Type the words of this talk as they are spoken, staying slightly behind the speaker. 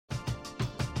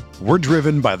We're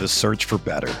driven by the search for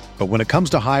better. But when it comes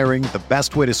to hiring, the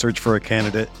best way to search for a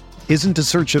candidate isn't to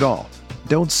search at all.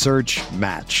 Don't search,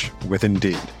 match with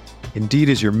Indeed. Indeed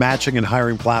is your matching and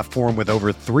hiring platform with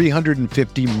over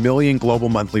 350 million global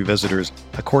monthly visitors,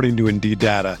 according to Indeed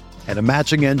data, and a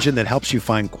matching engine that helps you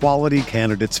find quality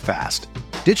candidates fast.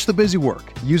 Ditch the busy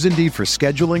work. Use Indeed for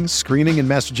scheduling, screening, and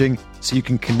messaging so you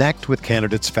can connect with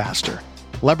candidates faster.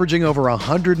 Leveraging over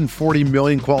 140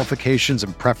 million qualifications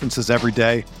and preferences every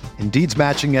day, Indeed's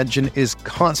matching engine is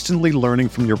constantly learning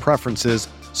from your preferences,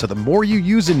 so the more you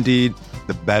use Indeed,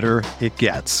 the better it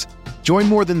gets. Join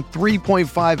more than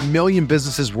 3.5 million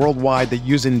businesses worldwide that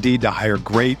use Indeed to hire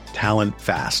great talent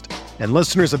fast. And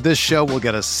listeners of this show will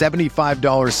get a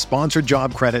 $75 sponsored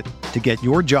job credit to get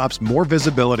your jobs more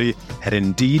visibility at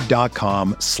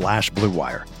Indeed.com/Blue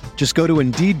Wire. Just go to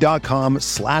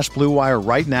Indeed.com/Blue Wire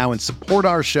right now and support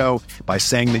our show by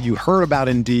saying that you heard about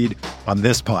Indeed on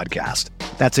this podcast.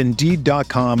 That's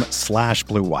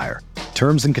Indeed.com/Blue Wire.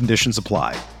 Terms and conditions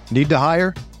apply. Need to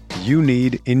hire? You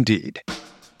need Indeed.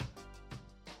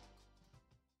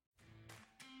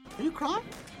 Are you crying?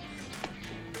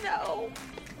 No.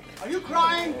 Are you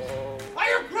crying? Are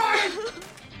you crying?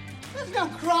 There's no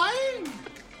crying.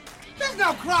 There's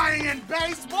no crying in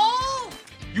baseball.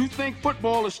 You think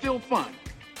football is still fun?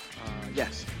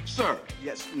 Yes. Sir?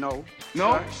 Yes. No.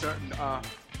 No? Sir. Well,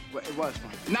 it was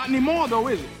fun. Not anymore, though,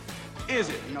 is it? Is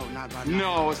it? No, not right now.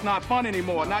 No, it's not fun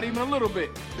anymore. Not even a little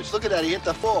bit. Just look at that. He hit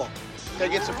the fall. Gotta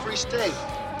get some free steak.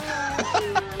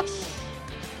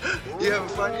 You having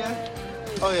fun yet?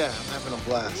 Oh, yeah. I'm having a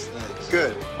blast. Thanks.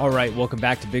 Good. All right. Welcome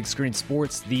back to Big Screen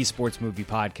Sports, the sports movie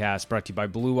podcast brought to you by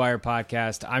Blue Wire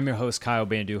Podcast. I'm your host, Kyle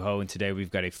Banduho, and today we've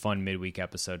got a fun midweek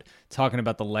episode talking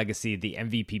about the legacy of the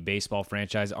MVP baseball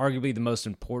franchise, arguably the most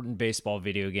important baseball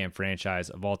video game franchise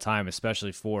of all time,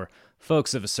 especially for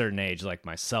folks of a certain age like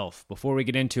myself. Before we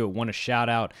get into it, I want to shout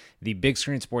out the Big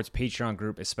Screen Sports Patreon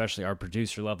group, especially our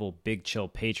producer-level Big Chill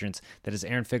patrons. That is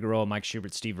Aaron Figueroa, Mike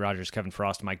Schubert, Steve Rogers, Kevin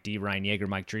Frost, Mike D, Ryan Yeager,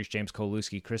 Mike Drees, James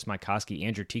Kowalewski, Chris Mikoski,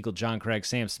 Andrew Teagle, John Craig,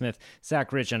 Sam Smith,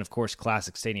 Zach Rich, and of course,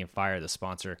 Classic Stadium Fire, the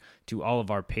sponsor to all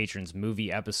of our patrons'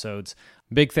 movie episodes.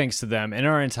 Big thanks to them and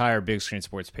our entire Big Screen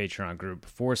Sports Patreon group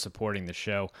for supporting the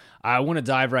show. I want to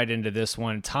dive right into this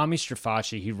one. Tommy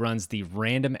Strafaci, he runs the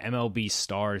Random MLB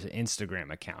Stars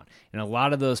Instagram account. And a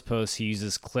lot of those posts, he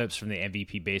uses clips from the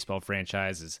MVP baseball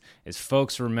franchises. As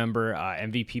folks remember,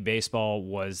 MVP baseball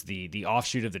was the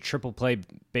offshoot of the Triple Play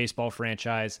baseball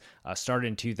franchise. Started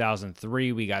in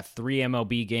 2003. We got 3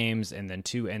 MLB games and then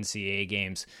 2 NCAA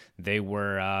games. They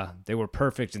were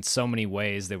perfect in so many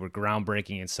ways. They were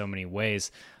groundbreaking in so many ways.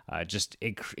 Just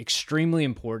extremely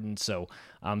important. So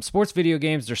sports video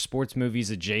games, they're sports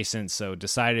movies adjacent, so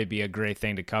decided it'd be a great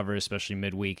thing to cover, especially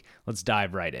midweek. Let's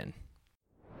dive right in.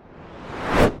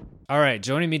 All right,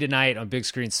 joining me tonight on Big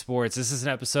Screen Sports, this is an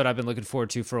episode I've been looking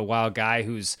forward to for a while. Guy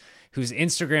whose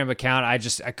Instagram account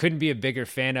I couldn't be a bigger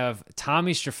fan of.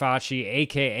 Tommy Strafaci,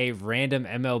 aka Random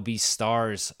MLB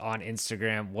Stars on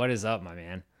Instagram. What is up, my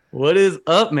man? What is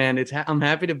up, man? I'm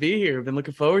happy to be here. I've been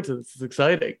looking forward to this. It's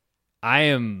exciting. I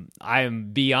am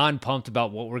beyond pumped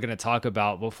about what we're going to talk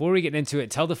about. Before we get into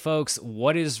it, tell the folks,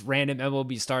 what is Random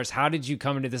MLB Stars? How did you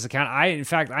come into this account?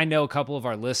 I know a couple of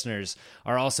our listeners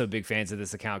are also big fans of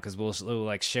this account because we'll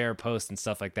like share posts and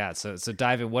stuff like that. So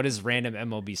dive in. What is Random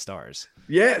MLB Stars?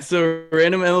 Yeah, so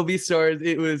Random MLB Stars,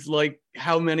 it was like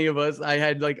how many of us,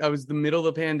 I was the middle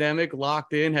of the pandemic,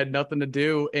 locked in, had nothing to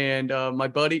do. And my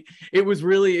buddy,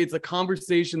 it's a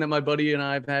conversation that my buddy and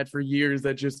I have had for years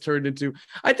that just turned into,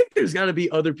 I think there's got to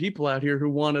be other people out here who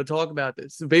want to talk about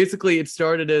this. So basically it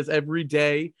started as every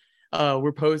day I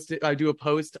do a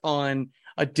post on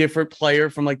a different player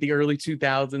from like the early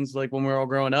 2000s, like when we were all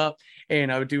growing up. And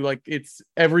I would do like, it's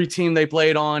every team they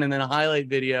played on and then a highlight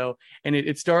video. And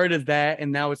it started as that.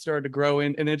 And now it started to grow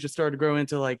in, and it just started to grow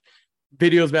into like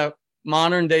videos about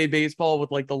modern day baseball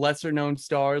with like the lesser known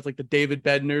stars, like the David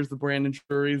Bednars, the Brandon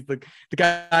Shurys, the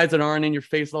guys that aren't in your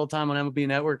face all the time on MLB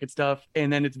Network and stuff.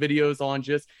 And then it's videos on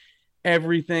just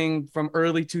everything from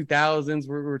early 2000s.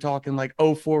 We're talking like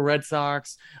 04 Red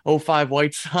Sox, 05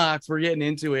 White Sox. We're getting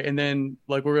into it. And then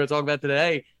like we're going to talk about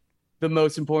today, the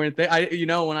most important thing,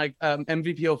 when I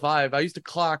MVP 05, I used to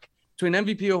clock between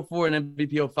MVP 04 and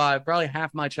MVP 05, probably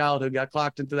half my childhood got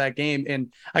clocked into that game.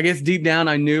 And I guess deep down,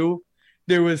 I knew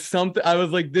there was something. I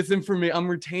was like, I'm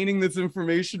retaining this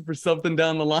information for something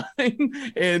down the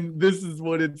line. And this is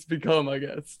what it's become, I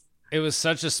guess. It was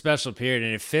such a special period,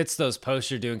 and it fits those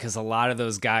posts you're doing because a lot of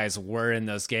those guys were in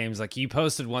those games. Like you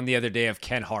posted one the other day of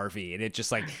Ken Harvey, and it just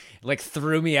like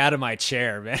threw me out of my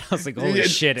chair, man. I was like, holy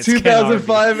shit, it's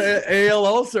 2005 AL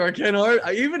All-Star Ken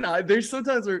Harvey. There's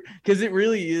sometimes because it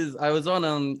really is. I was on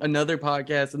another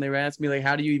podcast, and they were asking me like,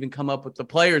 how do you even come up with the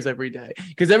players every day?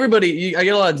 Because I get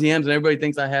a lot of DMs, and everybody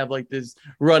thinks I have like this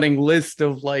running list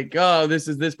of like, oh, this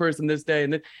is this person this day,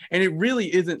 and it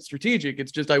really isn't strategic.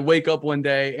 It's just I wake up one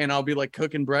day and I'll be like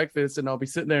cooking breakfast and I'll be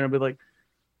sitting there and I'll be like,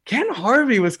 Ken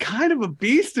Harvey was kind of a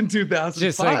beast in 2005.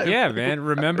 Just like, yeah, man.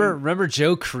 Remember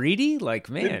Joe Creedy? Like,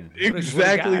 man,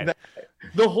 exactly that.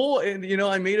 The whole, and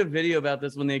I made a video about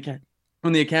this when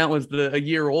the account was a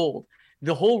year old.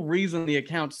 The whole reason the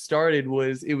account started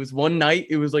was it was one night.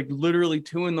 It was like literally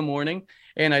 2 a.m,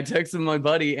 and I texted my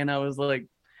buddy and I was like,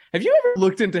 have you ever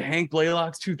looked into Hank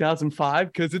Blaylock's 2005?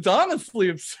 Because it's honestly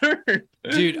absurd.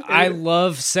 Dude, I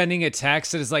love sending a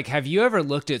text that is like, have you ever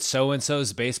looked at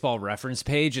so-and-so's baseball reference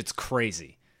page? It's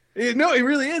crazy. No, it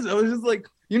really is. I was just like,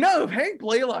 if Hank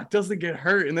Blaylock doesn't get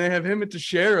hurt and they have him at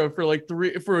Teixeira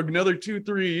for another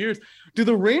 2-3 years, do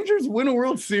the Rangers win a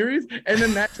World Series? And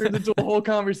then that turns into a whole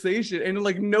conversation. And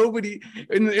like nobody,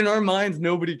 in our minds,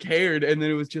 nobody cared. And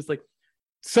then it was just like,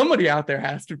 somebody out there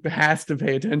has to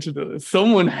pay attention to this.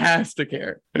 Someone has to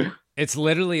care. It's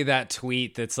literally that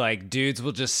tweet that's like, dudes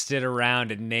will just sit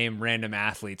around and name random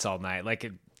athletes all night.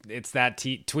 Like it's that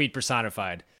tweet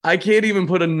personified. I can't even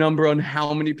put a number on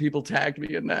how many people tagged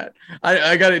me in that.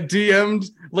 I got it DM'd.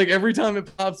 Like every time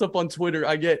it pops up on Twitter,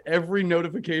 I get every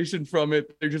notification from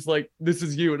it. They're just like, this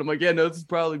is you. And I'm like, yeah, no, this has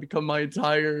probably become my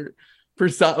entire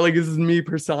persona. Like this is me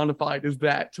personified as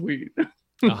that tweet.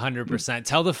 100%.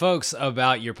 Tell the folks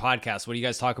about your podcast. What do you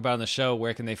guys talk about on the show?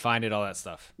 Where can they find it? All that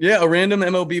stuff. Yeah, a random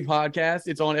MLB podcast.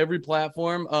 It's on every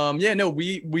platform.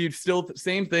 We still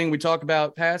same thing. We talk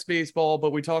about past baseball,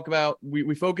 but we talk about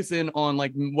we focus in on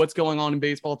like what's going on in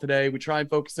baseball today. We try and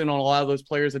focus in on a lot of those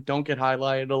players that don't get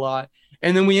highlighted a lot.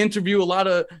 And then we interview a lot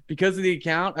of, because of the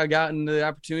account, I gotten the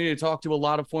opportunity to talk to a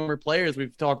lot of former players.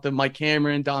 We've talked to Mike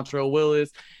Cameron, Dontrelle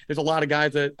Willis. There's a lot of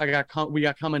guys that we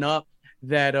got coming up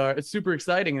that are super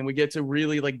exciting, and we get to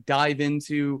really like dive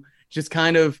into just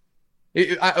kind of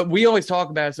we always talk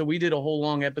about it. So we did a whole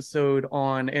long episode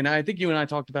on, and I think you and I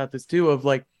talked about this too, of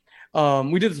like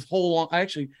we did this whole long,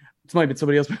 actually it might have been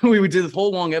somebody else, but we did this whole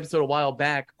long episode a while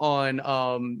back on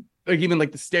like even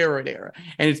like the steroid era,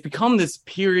 and it's become this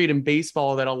period in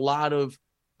baseball that a lot of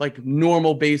like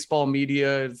normal baseball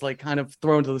media is like kind of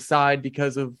thrown to the side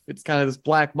because of it's kind of this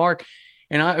black mark.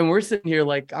 And we're sitting here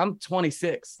like, I'm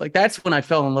 26. Like, that's when I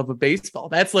fell in love with baseball.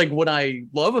 That's like what I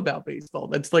love about baseball.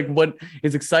 That's like what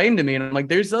is exciting to me. And I'm like,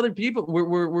 there's other people.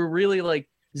 We're really like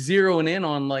zeroing in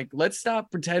on like, let's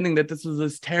stop pretending that this was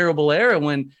this terrible era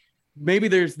when maybe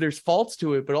there's faults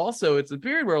to it, but also it's a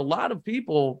period where a lot of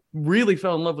people really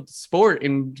fell in love with the sport,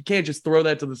 and you can't just throw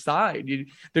that to the side.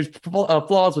 There's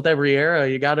flaws with every era.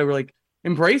 You got to like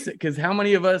embrace it, because how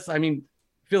many of us, I mean,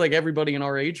 I feel like everybody in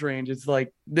our age range is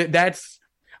like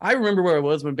I remember where I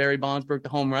was when Barry Bonds broke the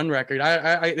home run record.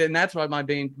 And that's why my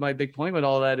big point with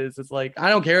all that is, it's like, I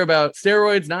don't care about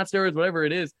steroids, not steroids, whatever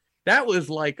it is. That was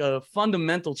like a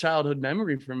fundamental childhood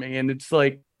memory for me. And it's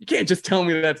like, you can't just tell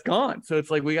me that's gone. So it's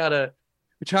like, we're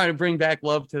trying to bring back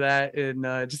love to that, and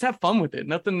just have fun with it.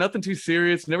 Nothing too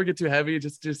serious, never get too heavy.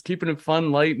 Just keeping it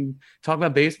fun, light, and talk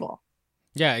about baseball.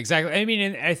 Yeah, exactly. I mean,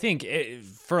 and I think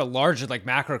for a larger like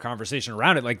macro conversation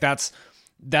around it, like that's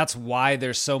why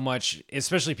there's so much,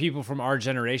 especially people from our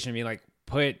generation, I mean, like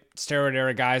put steroid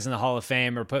era guys in the Hall of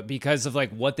Fame, or because of like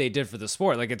what they did for the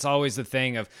sport. Like it's always the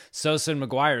thing of Sosa and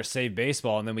McGwire saved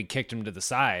baseball, and then we kicked them to the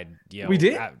side. We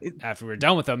did after we were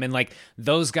done with them. And like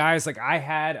those guys, like I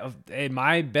had in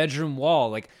my bedroom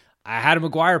wall, like I had a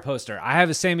McGwire poster. I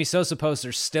have a Sammy Sosa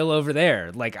poster still over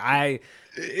there. Like I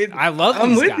love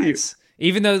these guys.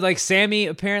 Even though like Sammy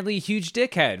apparently a huge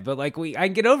dickhead, but like I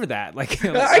can get over that. Like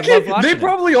they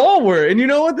probably all were. And you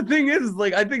know what the thing is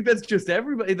like, I think that's just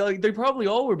everybody. Like they probably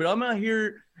all were, but I'm not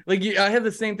here. Like I have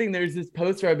the same thing. There's this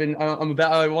poster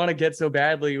I want to get so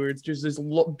badly, where it's just this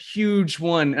huge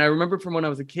one. And I remember from when I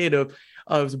was a kid it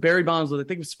was Barry Bonds. I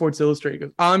think it was Sports Illustrated.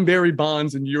 Goes, I'm Barry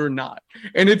Bonds and you're not.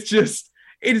 And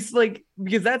it's like,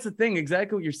 because that's the thing,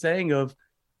 exactly what you're saying of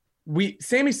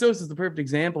Sammy Sosa is the perfect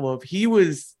example of, he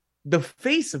was the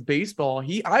face of baseball.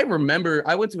 I remember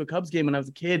I went to a Cubs game when I was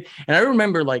a kid, and I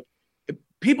remember like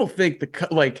people think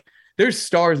like there's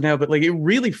stars now, but like it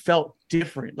really felt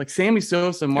different. Like Sammy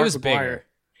Sosa, Mark McGwire,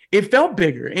 it felt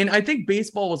bigger. And I think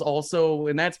baseball was also,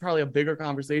 and that's probably a bigger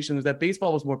conversation, is that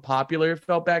baseball was more popular. It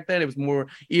felt back then. It was more,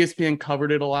 ESPN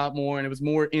covered it a lot more, and it was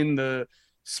more in the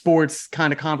sports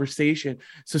kind of conversation.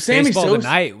 So Sammy Baseball Sosa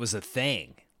Tonight was a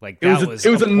thing. Like it was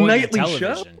a appointment nightly show.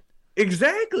 television.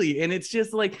 Exactly. And it's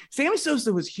just like Sammy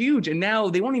Sosa was huge, and now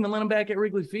they won't even let him back at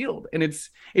Wrigley Field. And it's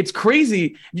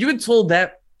crazy. If you had told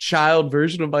that child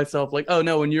version of myself, like, oh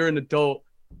no, when you're an adult,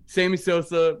 Sammy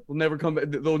Sosa will never come back.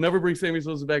 They'll never bring Sammy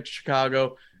Sosa back to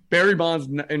Chicago. Barry Bonds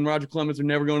and Roger Clemens are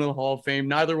never going to the Hall of Fame.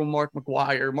 Neither will Mark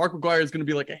McGwire. Mark McGwire is going to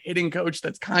be like a hitting coach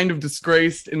that's kind of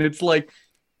disgraced. And it's like,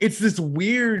 it's this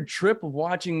weird trip of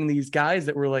watching these guys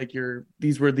that were like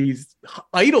these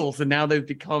idols, and now they've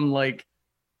become like,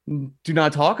 do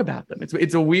not talk about them.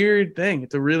 It's a weird thing.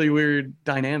 It's a really weird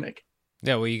dynamic.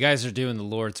 Yeah, well, you guys are doing the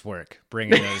Lord's work,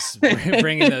 bringing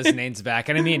those names back.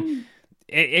 And I mean,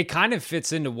 it kind of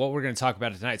fits into what we're going to talk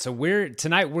about tonight. So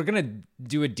tonight we're going to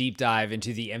do a deep dive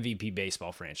into the MVP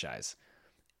baseball franchise.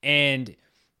 And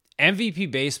MVP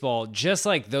baseball, just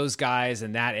like those guys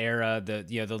in that era,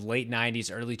 the late 90s,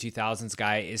 early 2000s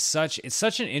guy, it's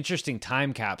such an interesting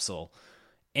time capsule.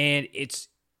 And it's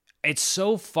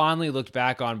so fondly looked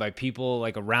back on by people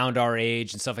like around our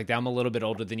age and stuff like that. I'm a little bit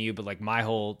older than you, but like my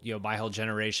whole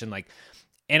generation, like,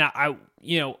 and I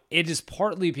it is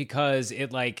partly because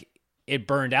it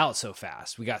burned out so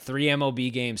fast. We got 3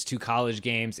 MLB games, 2 college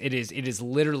games. It is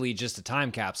literally just a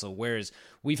time capsule. Whereas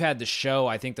we've had the show,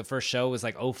 I think the first show was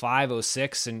like 05,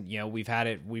 06. And we've had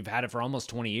it for almost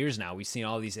 20 years now. We've seen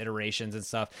all these iterations and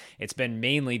stuff. It's been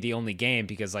mainly the only game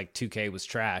because like 2K was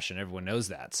trash and everyone knows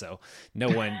that. So no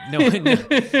one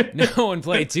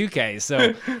played 2K.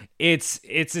 So it's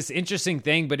this interesting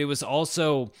thing, but it was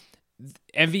also,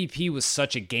 MVP was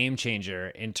such a game changer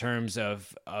in terms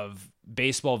of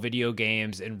baseball video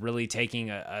games and really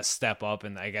taking a step up,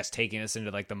 and I guess taking us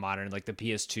into like the modern, like the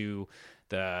PS2,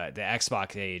 the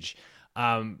Xbox age.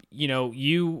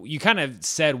 You kind of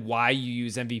said why you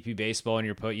use MVP baseball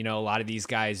and a lot of these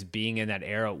guys being in that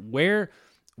era.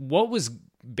 What was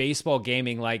baseball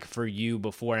gaming like for you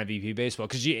before MVP baseball?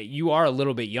 Because you are a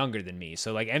little bit younger than me.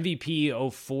 So like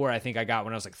MVP 04, I think I got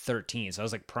when I was like 13. So I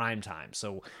was like prime time.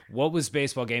 So what was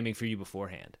baseball gaming for you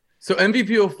beforehand? So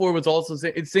MVP 04 was also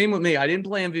it's same with me. I didn't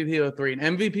play MVP 03, and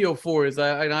MVP 04 is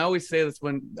and I always say this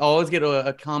when I always get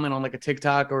a comment on like a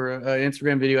TikTok or an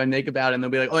Instagram video I make about it, and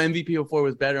they'll be like, "Oh, MVP 04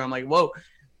 was better." I'm like, "Whoa!"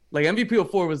 Like MVP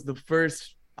 04 was the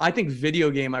first, I think, video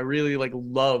game I really like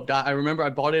loved. I remember I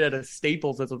bought it at a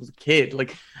Staples as I was a kid.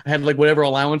 Like I had like whatever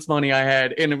allowance money I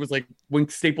had, and it was like when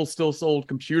Staples still sold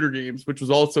computer games, which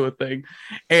was also a thing.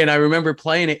 And I remember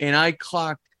playing it, and I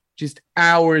clocked just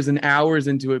hours and hours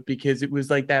into it because it was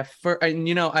like that first,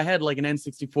 and I had like an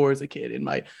N64 as a kid, and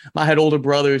I had older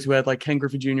brothers who had like Ken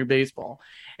Griffey Jr. baseball.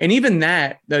 And even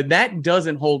that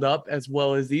doesn't hold up as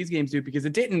well as these games do, because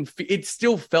it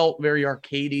still felt very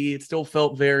arcadey. It still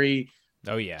felt very,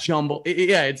 oh yeah, jumble.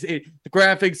 The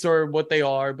graphics are what they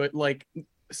are, but like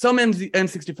some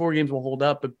N64 games will hold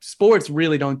up, but sports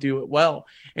really don't do it well.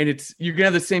 And you're gonna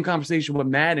have the same conversation with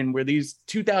Madden, where these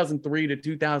 2003 to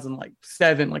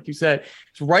 2007, like you said,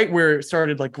 it's right where it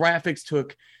started. Like graphics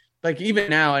took, like even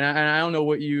now, and I don't know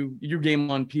what you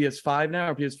game on PS5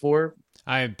 now or PS4.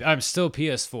 I'm still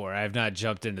PS4. I have not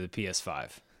jumped into the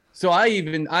PS5. So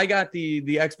I got the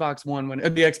Xbox One when the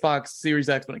Xbox Series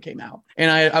X when it came out,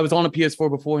 and I was on a PS4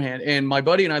 beforehand. And my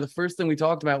buddy and I, the first thing we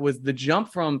talked about was the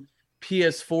jump from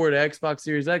PS4 to Xbox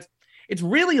Series X. It's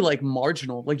really like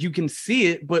marginal. Like you can see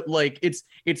it, but like it's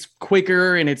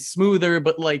quicker and it's smoother.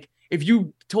 But like if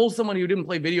you told someone who didn't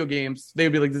play video games, they'd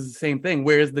be like, "This is the same thing."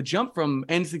 Whereas the jump from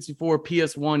N64,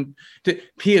 PS1 to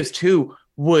PS2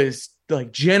 was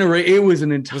like it was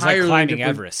an entirely, it was like climbing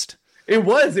different... Everest. It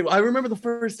was. I remember the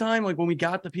first time, like when we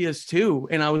got the PS2,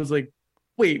 and I was like,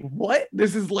 "Wait, what?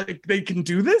 This is like they can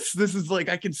do this? This is like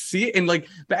I can see it." And like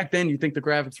back then, you think the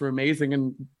graphics were amazing,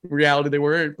 and in reality they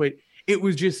weren't. But it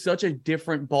was just such a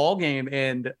different ball game,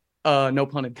 and no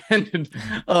pun intended.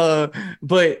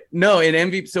 But no,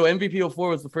 and MVP 04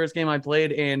 was the first game I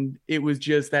played, and it was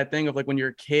just that thing of like when you're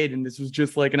a kid, and this was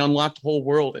just like an unlocked whole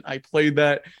world, and I played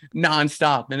that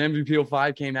nonstop. And MVP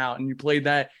 05 came out, and you played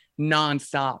that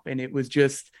nonstop, and it was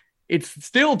just. It's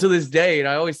still to this day, and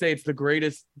I always say it's the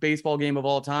greatest baseball game of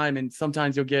all time. And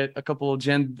sometimes you'll get a couple of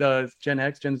Gen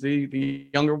X, Gen Z,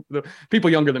 the people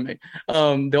younger than me.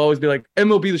 They'll always be like,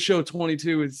 MLB The Show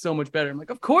 22 is so much better. I'm like,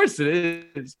 of course it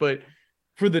is, but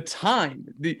for the time,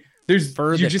 it is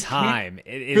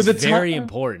very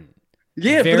important.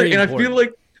 Yeah, very and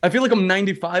important. I feel like I'm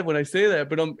 95 when I say that,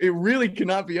 but it really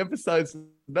cannot be emphasized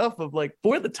enough. Of like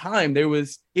for the time, it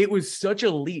was such a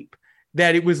leap.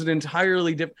 That it was an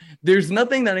entirely different. There's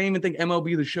nothing that I even think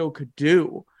MLB The Show could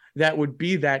do that would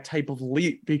be that type of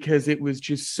leap, because it was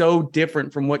just so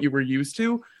different from what you were used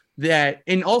to that,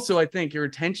 and also I think your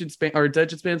attention spans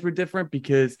were different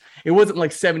because it wasn't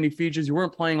like 70 features. You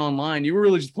weren't playing online. You were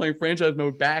really just playing franchise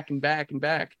mode back and back and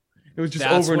back. It was just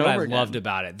over and over again. Loved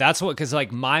about it. That's what, because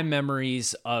like my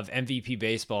memories of MVP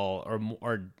baseball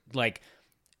are like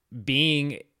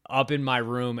being up in my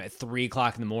room at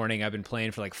 3:00 in the morning. I've been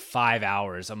playing for like 5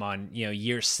 hours. I'm on,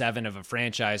 year 7 of a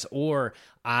franchise, or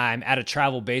I'm at a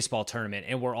travel baseball tournament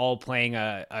and we're all playing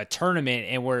a tournament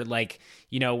and we're like,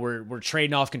 we're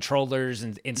trading off controllers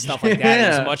and stuff like that.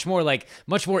 Yeah. It's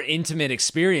much more intimate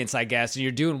experience, I guess. And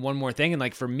you're doing one more thing. And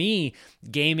like for me,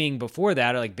 gaming before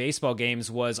that, or like baseball games,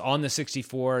 was on the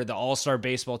 64, the All-Star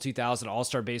Baseball 2000,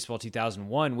 All-Star Baseball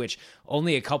 2001, which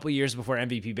only a couple years before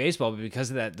MVP baseball, but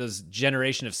because of that, those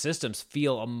generation of systems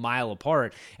feel a mile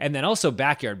apart. And then also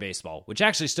backyard baseball, which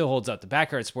actually still holds up. The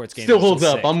backyard sports game still holds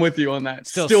up. sick. I'm with you on that.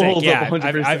 Still holds yeah, up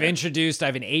 100%. I have an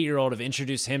 8-year-old. I've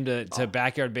introduced him to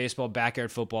backyard baseball, backyard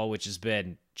football, which has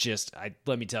been just,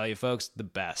 let me tell you folks, the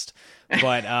best.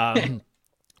 But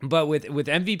but with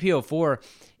MVP 04,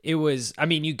 it was,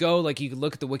 you go, like, you can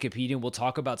look at the Wikipedia and we'll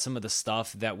talk about some of the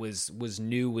stuff that was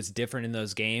new, was different in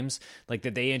those games, like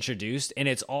that they introduced. And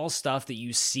it's all stuff that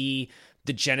you see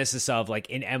the genesis of, like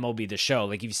in MLB The Show.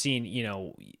 Like you've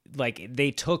seen, like they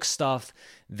took stuff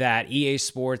that EA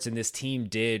Sports and this team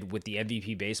did with the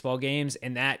MVP baseball games,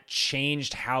 and that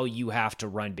changed how you have to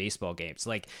run baseball games.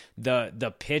 Like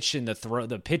the pitch and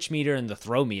the pitch meter and the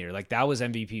throw meter, like that was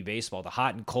MVP baseball. The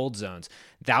hot and cold zones,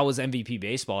 that was MVP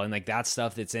baseball. And like that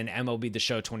stuff that's in MLB The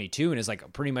Show 22 and is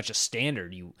like pretty much a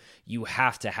standard. You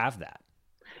have to have that.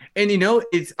 And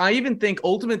I even think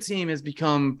Ultimate Team has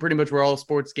become pretty much where all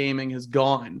sports gaming has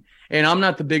gone. And I'm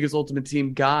not the biggest Ultimate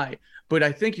Team guy, but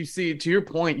I think you see, to your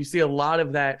point, you see a lot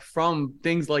of that from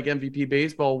things like MVP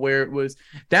baseball, where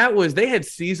they had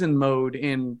season mode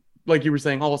in, like you were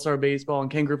saying, All-Star Baseball and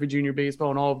Ken Griffey Jr. Baseball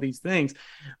and all of these things.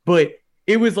 But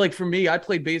it was like, for me, I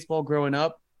played baseball growing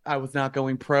up. I was not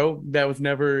going pro. That was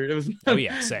never. It was. Oh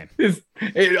yeah, same.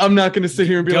 I'm not going to sit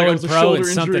here and be going like, I was a pro shoulder in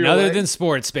something injury other away. than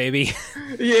sports, baby.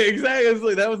 Yeah,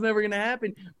 exactly. That was never going to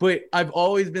happen. But I've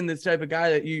always been this type of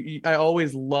guy that I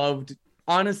always loved.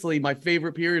 Honestly, my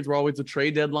favorite periods were always the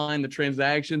trade deadline, the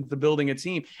transactions, the building a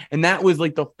team. And that was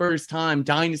like the first time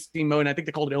Dynasty mode, and I think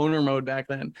they called it owner mode back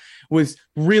then, was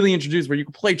really introduced, where you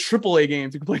could play AAA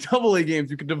games, you could play AA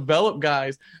games, you could develop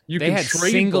guys. They had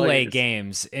trade single players. A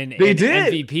games in did.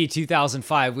 MVP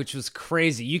 2005, which was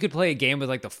crazy. You could play a game with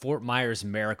like the Fort Myers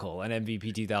Miracle in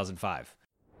MVP 2005.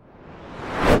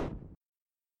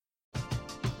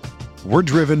 We're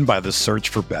driven by the search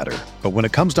for better. But when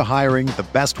it comes to hiring, the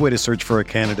best way to search for a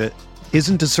candidate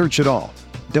isn't to search at all.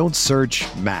 Don't search,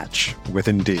 match with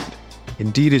Indeed.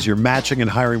 Indeed is your matching and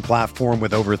hiring platform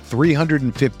with over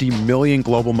 350 million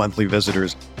global monthly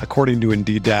visitors, according to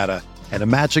Indeed data, and a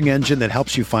matching engine that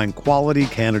helps you find quality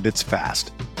candidates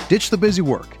fast. Ditch the busy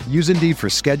work. Use Indeed for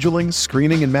scheduling,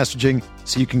 screening, and messaging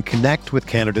so you can connect with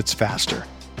candidates faster.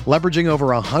 Leveraging over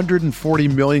 140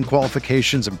 million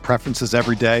qualifications and preferences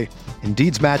every day,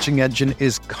 Indeed's matching engine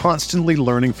is constantly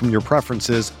learning from your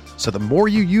preferences, so the more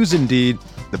you use Indeed,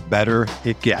 the better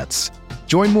it gets.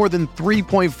 Join more than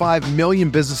 3.5 million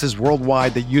businesses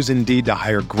worldwide that use Indeed to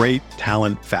hire great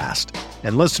talent fast.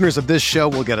 And listeners of this show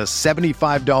will get a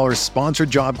 $75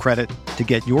 sponsored job credit to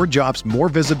get your jobs more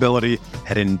visibility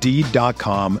at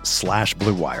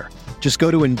Indeed.com/Blue Wire. Just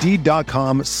go to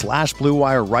Indeed.com/Blue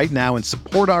Wire right now and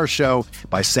support our show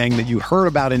by saying that you heard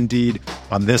about Indeed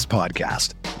on this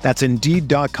podcast. That's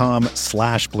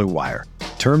Indeed.com/Blue Wire.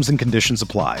 Terms and conditions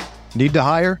apply. Need to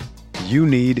hire? You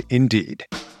need Indeed.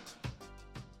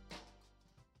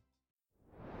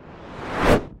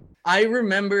 I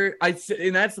remember,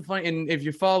 and that's the funny, and if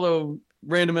you follow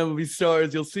Random MLB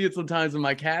Stars, you'll see it sometimes in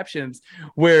my captions,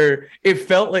 where it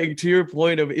felt like, to your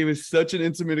point of, it was such an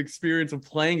intimate experience of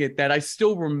playing it that I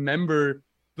still remember.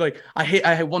 Like I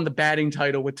had won the batting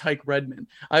title with Tyke Redman.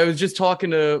 I was just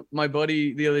talking to my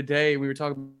buddy the other day. We were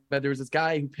talking about, there was this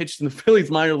guy who pitched in the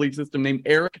Phillies minor league system named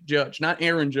Eric Judge, not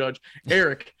Aaron Judge,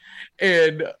 Eric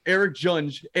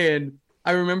Judge. And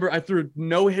I remember I threw a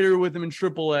no-hitter with him in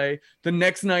AAA. The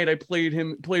next night I played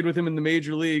with him in the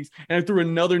major leagues, and I threw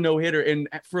another no-hitter. And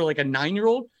for like a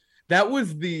 9-year-old, that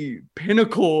was the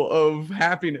pinnacle of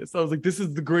happiness. I was like, this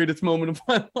is the greatest moment of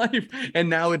my life. And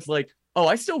now it's like, oh,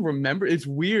 I still remember. It's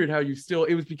weird how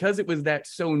it was because it was that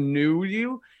so new to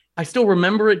you. I still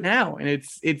remember it now. And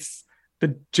it's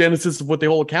the genesis of what the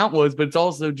whole account was, but it's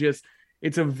also just,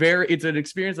 it's an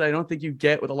experience that I don't think you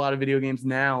get with a lot of video games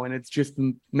now. And it's just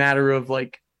a matter of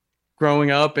like growing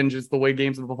up and just the way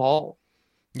games have evolved.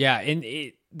 Yeah. And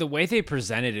the way they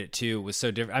presented it too was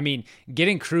so different. I mean,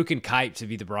 getting Kruk and Kipe to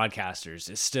be the broadcasters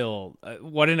is still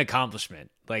what an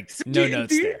accomplishment. Like no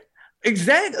notes there.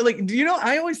 Exactly. Like, do you know,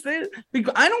 I always say, like,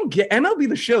 I don't get MLB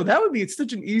The Show. That would be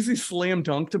such an easy slam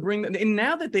dunk to bring them. And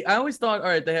now that I always thought, all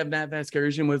right, they have Matt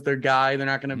Vasgersian was their guy. They're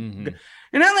not going to.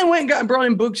 And now they went and brought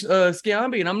in Boog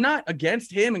Sciambi. And I'm not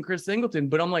against him and Chris Singleton,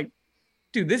 but I'm like,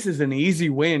 dude, this is an easy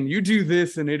win. You do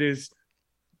this and it is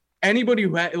anybody who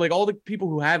like all the people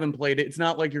who haven't played it. It's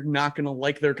not like you're not going to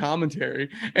like their commentary.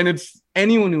 And it's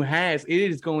anyone who has, it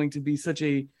is going to be such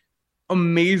a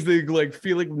amazing like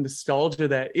feeling of nostalgia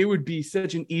that it would be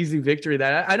such an easy victory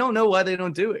that I don't know why they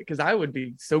don't do it, because I would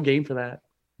be so game for that.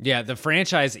 Yeah, the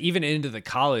franchise, even into the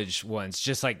college ones,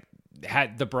 just like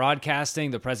had the broadcasting,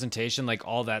 the presentation, like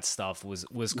all that stuff was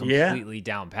completely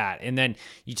down pat. And then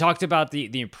you talked about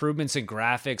the improvements in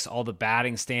graphics, all the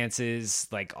batting stances,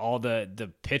 like all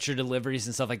the pitcher deliveries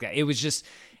and stuff like that. It was just,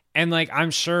 and like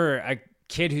I'm sure a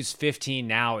kid who's 15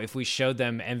 now, if we showed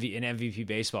them an MVP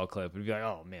baseball clip, would be like,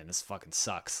 oh man, this fucking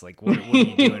sucks. Like what are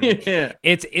you doing? Yeah.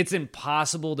 It's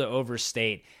impossible to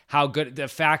overstate how good the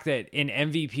fact that in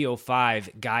MVP 05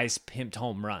 guys pimped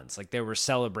home runs. Like there were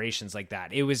celebrations like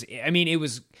that. It was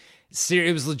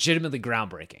legitimately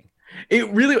groundbreaking. It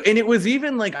really, and it was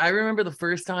even like, I remember the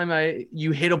first time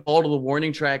you hit a ball to the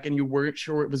warning track and you weren't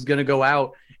sure it was going to go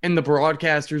out, and the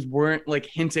broadcasters weren't like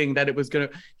hinting that it was going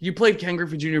to, you played Ken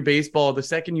Griffey Jr. baseball. The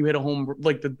second you hit a home,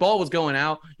 like the ball was going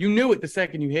out, you knew it the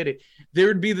second you hit it. There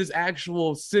would be this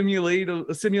actual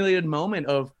simulated moment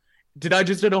of, did I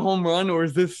just hit a home run, or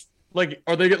is this like,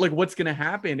 are they like, what's going to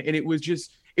happen? And it was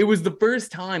the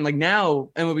first time, like now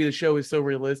MLB The Show is so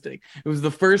realistic. It was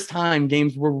the first time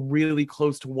games were really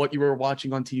close to what you were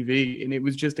watching on TV. And it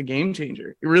was just a game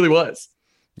changer. It really was.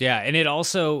 Yeah. And it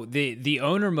also, the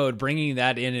owner mode, bringing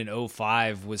that in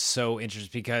 05 was so interesting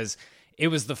because it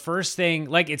was the first thing,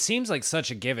 like it seems like such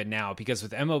a given now because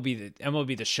with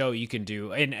MLB The Show you can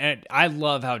do, and I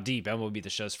love how deep MLB The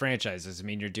Show's franchises. I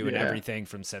mean, you're doing everything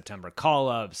from September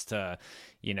call-ups to,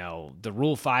 you know, the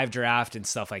Rule 5 draft and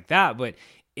stuff like that. But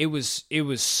it was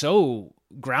so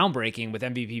groundbreaking with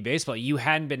MVP baseball. You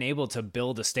hadn't been able to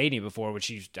build a stadium before, which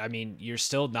you're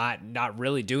still not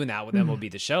really doing that with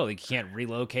MLB The Show. Like you can't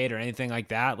relocate or anything like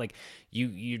that. Like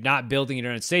you're not building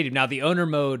your own stadium. Now the owner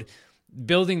mode,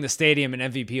 building the stadium in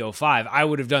MVP 05, I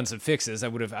would have done some fixes. I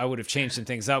would have changed some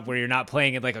things up where you're not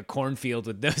playing at like a cornfield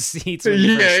with those seats when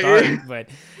you first started. But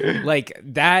like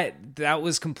that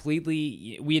was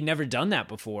completely, we had never done that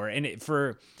before. And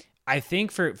I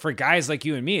think for guys like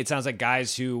you and me, it sounds like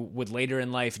guys who would later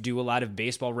in life do a lot of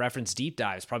baseball reference deep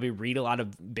dives, probably read a lot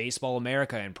of Baseball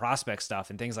America and prospect stuff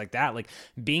and things like that. Like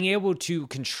being able to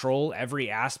control every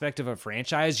aspect of a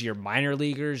franchise, your minor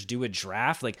leaguers do a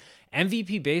draft, like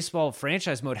MVP baseball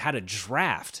franchise mode had a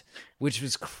draft, which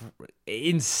was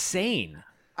insane.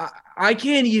 I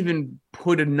can't even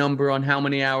put a number on how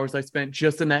many hours I spent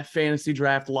just in that fantasy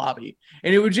draft lobby.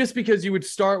 And it was just because you would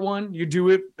start one, you do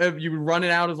it, you would run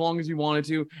it out as long as you wanted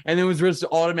to, and then it was just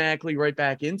automatically right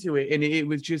back into it. And it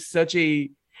was just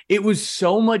it was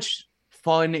so much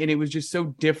fun, and it was just so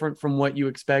different from what you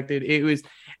expected. It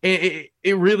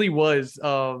really was.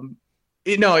 You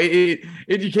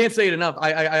can't say it enough.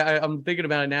 I'm thinking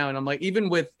about it now, and I'm like,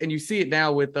 even and you see it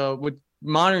now with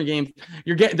modern games,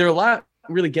 they're a lot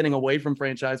really getting away from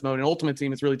franchise mode, and Ultimate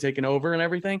Team is really taking over and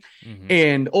everything.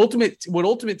 And what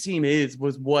Ultimate Team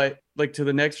was what, like, to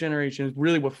the next generation is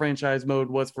really what franchise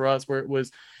mode was for us, where it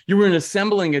was you were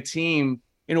assembling a team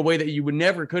in a way that you would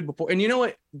never could before. And you know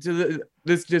what,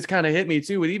 this just kind of hit me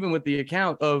too, even with the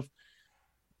account of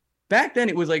back then,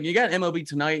 it was like you got MLB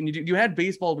Tonight and you had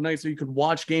Baseball Tonight so you could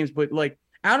watch games, but like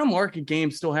out of market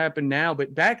games still happen now.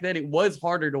 But back then it was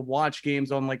harder to watch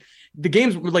games on, like, the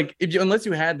games were like, unless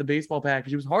you had the baseball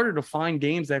package, it was harder to find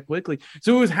games that quickly.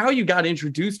 So it was how you got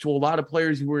introduced to a lot of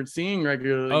players you weren't seeing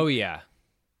regularly. Oh yeah.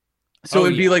 So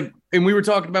it'd be like, and we were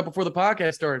talking about before the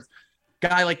podcast starts,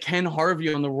 guy like Ken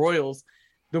Harvey on the Royals.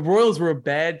 The Royals were a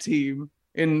bad team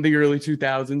in the early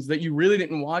 2000s that you really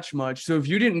didn't watch much. So if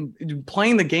you didn't,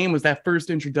 playing the game was that first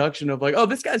introduction of like, oh,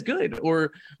 this guy's good,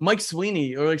 or Mike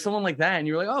Sweeney, or like someone like that. And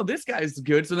you're like, oh, this guy's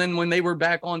good. So then when they were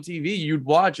back on TV, you'd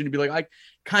watch and you'd be like, I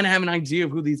kind of have an idea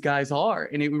of who these guys are.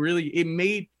 And it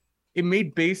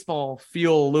made baseball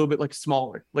feel a little bit like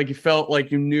smaller. Like you felt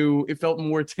like you knew, it felt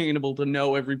more attainable to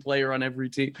know every player on every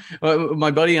team.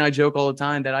 My buddy and I joke all the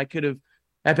time that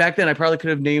back then I probably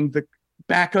could have named the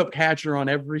backup catcher on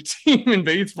every team in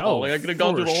baseball. Like I could have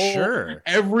gone through the whole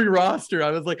every roster.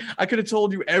 I was like, I could have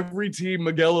told you every team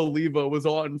Miguel Oliva was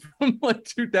on from like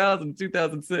 2000,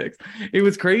 2006. It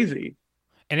was crazy.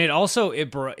 And it also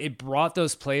it brought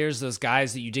those players, those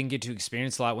guys that you didn't get to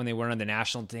experience a lot when they weren't on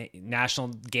the national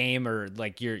game or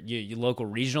like your local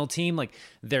regional team, like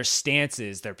their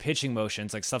stances, their pitching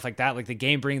motions, like stuff like that. Like the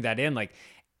game bringing that in, like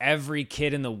every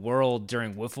kid in the world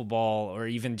during wiffle ball or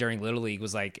even during Little League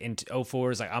was like in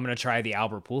 04 is like, I'm going to try the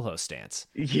Albert Pujols stance.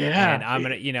 Yeah. And I'm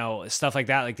going to, stuff like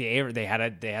that. Like they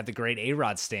had the great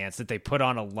A-Rod stance that they put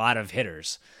on a lot of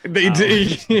hitters. They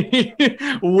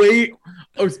did. Wait,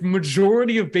 a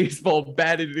majority of baseball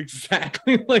batted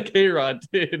exactly like A-Rod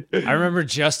did. I remember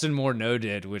Justin Morneau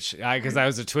did, because I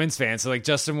was a Twins fan. So like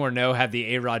Justin Morneau had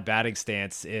the A-Rod batting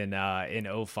stance in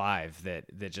 05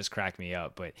 that just cracked me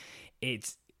up. But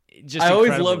it's just, I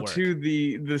always love work. too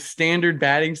the standard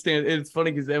batting stance. It's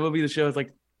funny because MLB The Show is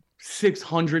like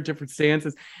 600 different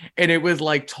stances, and it was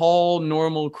like tall,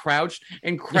 normal, crouched,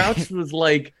 and crouched was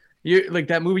like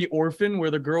that movie Orphan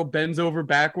where the girl bends over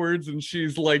backwards and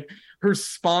she's like her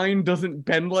spine doesn't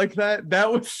bend like that.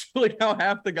 That was like how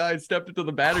half the guys stepped into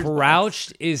the batter's Crouched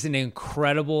box. is an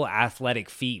incredible athletic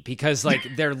feat because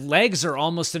like their legs are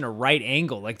almost in a right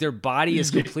angle. Like their body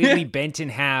is completely bent in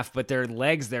half, but their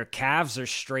legs, their calves are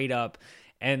straight up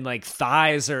and like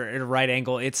thighs are at a right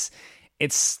angle. It's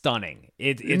stunning.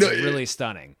 It's really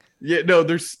stunning. Yeah, no,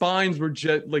 their spines were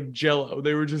like jello.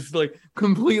 They were just like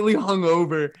completely hung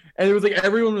over. And it was like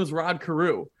everyone was Rod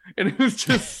Carew. And it was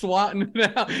just swatting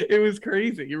it out. It was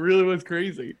crazy. It really was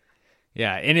crazy.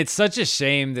 Yeah, and it's such a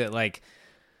shame that like,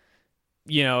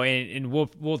 you know, and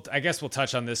we'll I guess we'll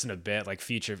touch on this in a bit, like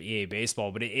future of EA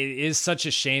Baseball, but it is such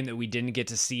a shame that we didn't get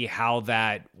to see how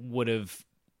they would have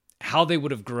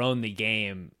grown the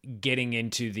game getting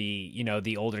into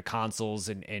the older consoles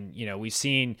and we've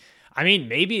seen, I mean,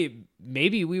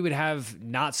 maybe we would have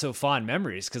not so fond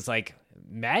memories because like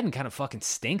Madden kind of fucking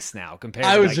stinks now compared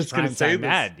to like just gonna say this.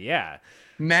 Madden. Yeah.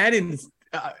 Madden's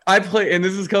I play, and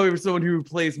this is coming from someone who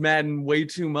plays Madden way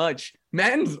too much.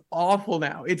 Madden's awful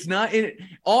now. It's not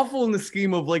awful in the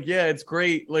scheme of like, yeah, it's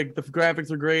great. Like the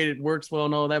graphics are great. It works well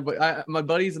and all that. But my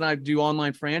buddies and I do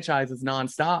online franchises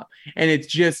nonstop. And it's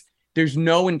just, there's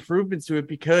no improvements to it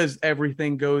because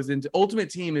everything goes into Ultimate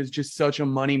Team is just such a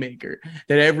moneymaker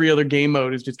that every other game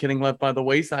mode is just getting left by the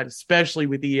wayside, especially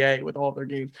with EA, with all their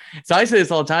games. So I say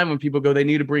this all the time when people go, they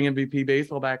need to bring MVP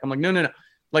baseball back. I'm like, no.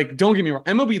 Like, don't get me wrong.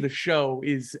 MLB The Show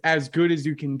is as good as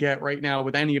you can get right now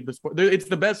with any of the sport. It's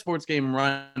the best sports game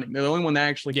running. They're the only one that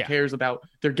actually cares about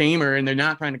their gamer, and they're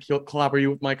not trying to clobber you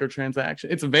with microtransactions.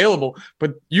 It's available,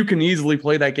 but you can easily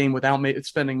play that game without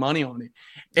spending money on it.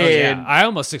 And I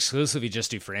almost exclusively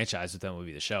just do franchise with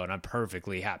MLB The Show, and I'm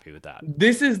perfectly happy with that.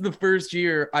 This is the first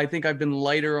year I think I've been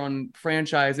lighter on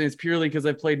franchise, and it's purely because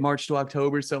I've played March to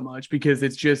October so much, because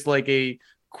it's just like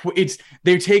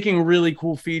they're taking really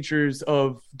cool features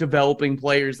of developing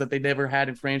players that they never had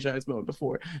in franchise mode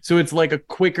before. So it's like a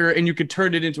quicker, and you could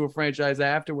turn it into a franchise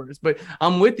afterwards. But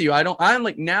I'm with you.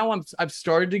 I've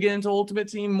started to get into Ultimate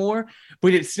Team more,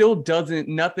 but it still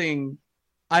nothing.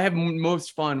 I have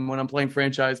most fun when I'm playing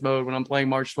franchise mode, when I'm playing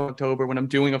March to October, when I'm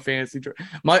doing a fantasy draft.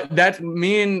 That's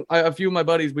me and a few of my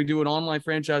buddies. We do an online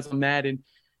franchise on Madden,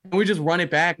 and we just run it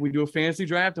back. We do a fantasy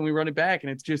draft and we run it back, and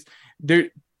it's just there.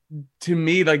 To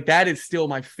me, like, that is still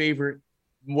my favorite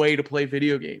way to play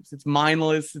video games. It's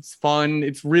mindless. It's fun.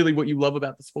 It's really what you love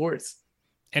about the sports.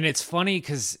 And it's funny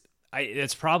because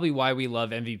it's probably why we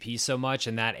love MVP so much,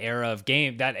 and that era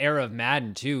of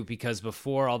Madden too, because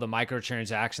before all the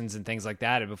microtransactions and things like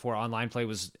that, and before online play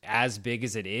was as big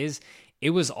as it is, it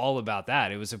was all about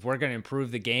that. It was, if we're going to improve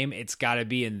the game, it's got to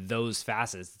be in those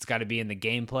facets. It's got to be in the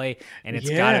gameplay, and it's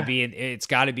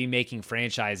got to be making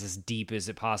franchise as deep as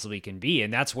it possibly can be.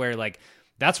 And that's where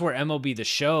MLB The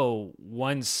Show,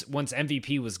 once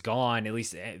MVP was gone, at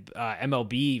least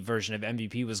MLB version of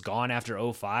MVP was gone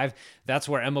after 05. That's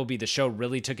where MLB The Show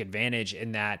really took advantage,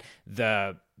 in that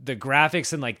the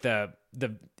graphics and like the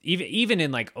even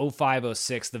in like 05,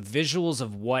 06, the visuals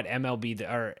of what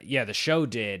the show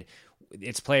did.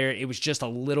 It was just a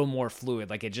little more fluid.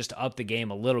 Like, it just upped the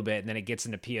game a little bit, and then it gets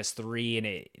into PS3,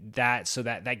 and that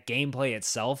gameplay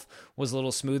itself was a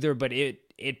little smoother, but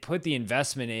it put the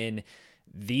investment in.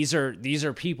 These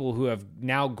are people who have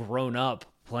now grown up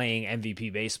playing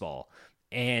MVP baseball,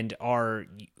 and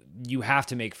you have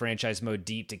to make franchise mode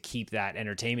deep to keep that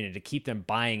entertainment and to keep them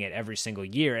buying it every single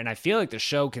year. And I feel like the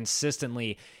show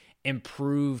consistently,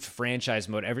 improved franchise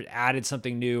mode, ever added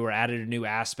something new or added a new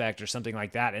aspect or something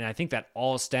like that. And I think that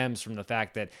all stems from the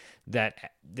fact that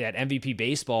MVP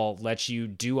baseball lets you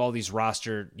do all these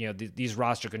roster, these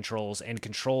roster controls and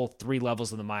control 3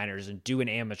 levels of the minors and do an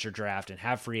amateur draft and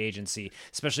have free agency,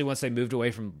 especially once they moved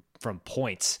away from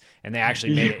points and they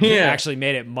actually made it, actually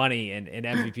made it money in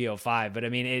MVP 05. But I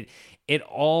mean, it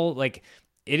all like,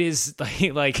 it is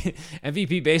like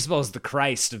MVP baseball is the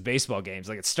Christ of baseball games.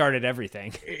 Like it started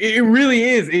everything. It really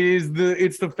is.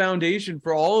 It's the foundation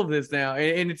for all of this now.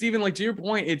 And it's even like, to your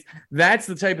point, that's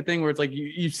the type of thing where it's like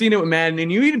you've seen it with Madden,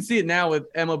 and you even see it now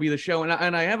with MLB The Show. And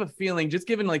I have a feeling, just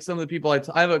given like some of the people,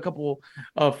 I have a couple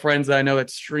of friends that I know that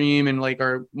stream and like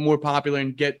are more popular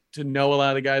and get to know a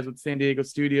lot of the guys with San Diego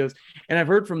studios. And I've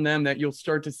heard from them that you'll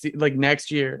start to see like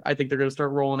next year, I think they're going to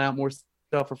start rolling out more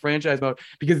stuff for franchise mode,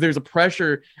 because there's a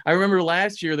pressure. I remember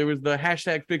last year there was the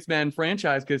hashtag fix Madden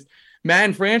franchise, because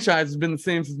Madden franchise has been the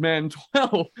same since Madden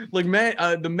 12. Like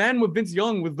the Madden with Vince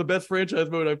Young was the best franchise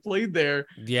mode I played there.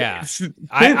 Yeah,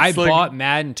 I bought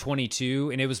Madden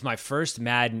 22, and it was my first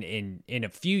Madden in a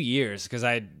few years, because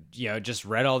I just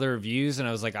read all the reviews and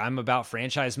I was like, I'm about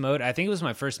franchise mode. I think it was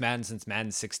my first Madden since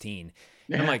Madden 16,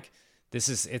 and I'm like,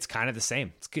 it's kind of the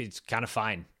same. It's kind of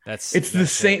fine. It's the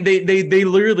same. They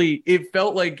literally, it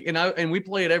felt like, and we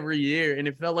play it every year, and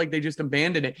it felt like they just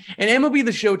abandoned it. And MLB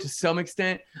The Show, to some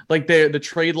extent, like the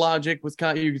trade logic was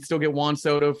kind of, you could still get Juan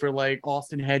Soto for like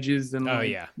Austin Hedges, and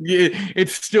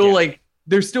it's still like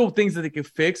there's still things that they could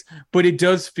fix, but it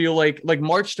does feel like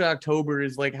March to October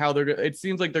is like how it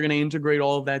seems like they're going to integrate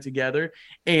all of that together.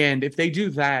 And if they do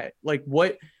that, like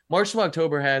what March to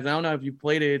October has, I don't know if you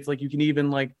played it, it's like you can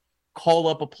even like call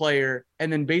up a player,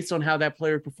 and then based on how that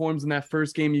player performs in that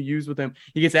first game you use with him,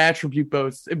 he gets attribute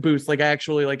boosts. Like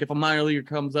actually, like if a minor leaguer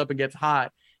comes up and gets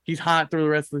hot, he's hot through the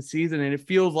rest of the season, and it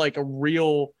feels like a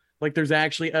real, like there's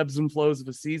actually ebbs and flows of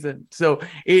a season. So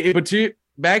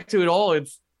back to it all,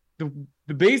 it's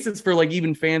the basis for like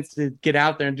even fans to get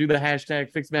out there and do the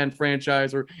hashtag fix Madden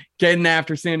franchise, or getting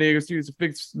after San Diego studios to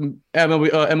fix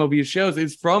MLB shows,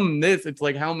 is from this. It's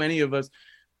like, how many of us,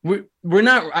 we're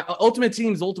not ultimate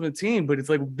team, but it's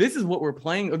like, this is what we're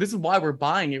playing, or this is why we're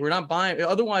buying it. We're not buying it,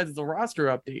 otherwise it's a roster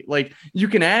update. Like you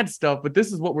can add stuff, but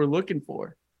this is what we're looking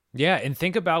for. Yeah, and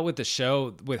think about with the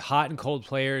show, with hot and cold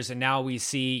players, and now we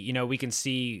see, we can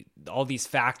see all these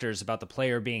factors about the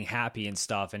player being happy and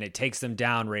stuff, and it takes them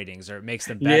down ratings, or it makes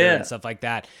them better and stuff like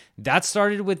that. That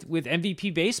started with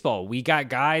MVP baseball. We got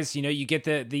guys, you get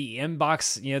the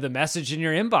inbox, the message in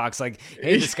your inbox, like,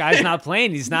 hey, this guy's not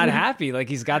playing, he's not happy, like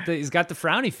he's got the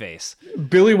frowny face.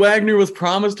 Billy Wagner was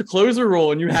promised a closer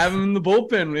role, and you have him in the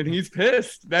bullpen, and he's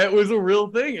pissed. That was a real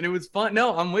thing, and it was fun.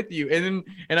 No, I'm with you, and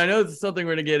I know this is something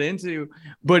we're gonna get into,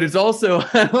 but it's also,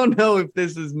 I don't know if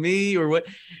this is me or what,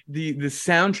 the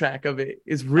soundtrack of it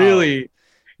is really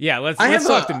let's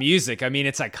talk the music. I mean,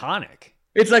 it's iconic.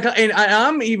 It's like, and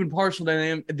I'm even partial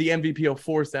to the MVP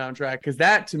 04 soundtrack, because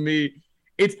that to me,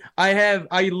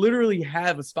 I literally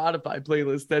have a Spotify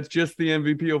playlist that's just the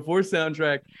MVP 04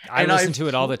 soundtrack. I listen to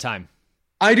it all the time.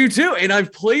 I do too, and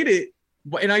I've played it,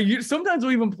 and I sometimes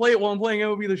will even play it while I'm playing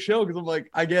MLB The Show, because I'm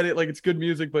like, I get it, like it's good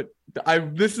music, but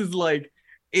this is like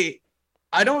it.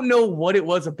 I don't know what it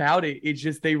was about it. It's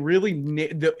just the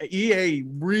EA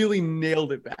really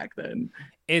nailed it back then.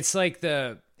 It's like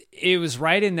it was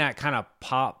right in that kind of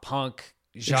pop punk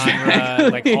genre,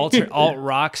 like alt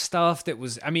rock stuff that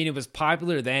was, it was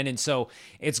popular then. And so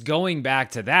it's going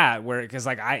back to that, where, because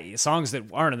like songs that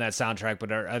aren't in that soundtrack,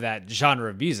 but are that genre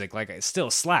of music, like it still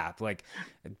slap. Like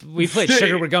we played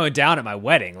Sugar We're Going Down at my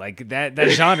wedding. Like that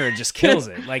genre just kills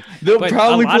it. Like they'll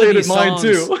probably play it at mine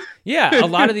too. Yeah, a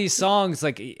lot of these songs,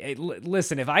 like,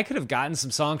 listen, if I could have gotten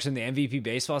some songs from the MVP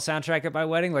baseball soundtrack at my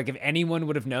wedding, like if anyone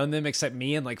would have known them except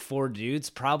me and like 4 dudes,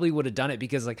 probably would have done it,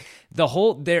 because like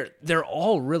they're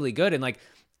all really good. And like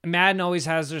Madden always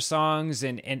has their songs,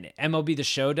 and MLB The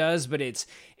Show does, but it's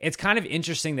kind of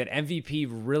interesting that MVP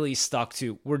really stuck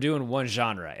to, we're doing one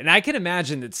genre. And I can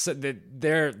imagine that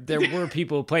there were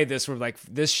people who played this were like,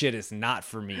 this shit is not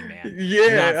for me, man.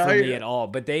 Yeah, not for me at all.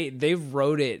 But they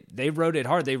wrote it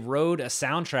hard. They wrote a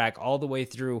soundtrack all the way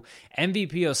through.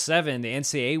 MVP 07, the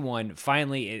NCAA one,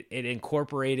 finally it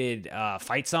incorporated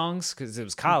fight songs, because it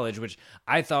was college, which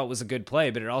I thought was a good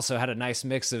play, but it also had a nice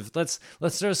mix of let's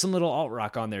throw some little alt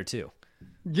rock on there too.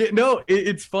 Yeah, no,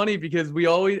 it's funny, because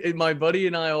my buddy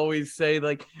and I always say,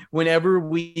 like, whenever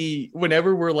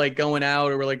we're like going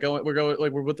out, or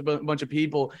we're with a bunch of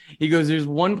people, he goes, there's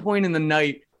one point in the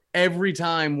night every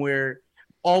time where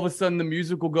all of a sudden the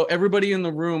music will go, everybody in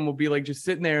the room will be like just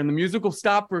sitting there and the music will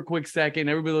stop for a quick second.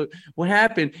 Everybody like, what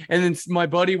happened? And then my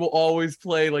buddy will always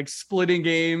play like Splitting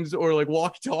Games or like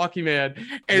Walkie Talkie Man.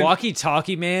 And Walkie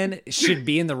Talkie Man should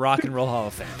be in the Rock and Roll Hall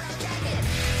of Fame.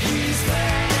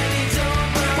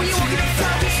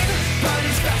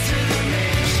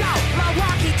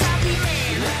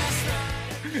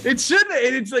 It should.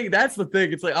 It's like, that's the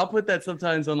thing. It's like, I'll put that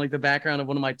sometimes on like the background of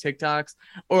one of my TikToks,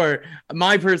 or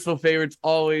my personal favorites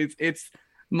always. It's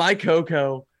My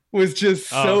Coco was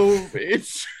just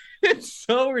it's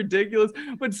so ridiculous,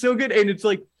 but so good. And it's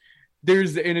like,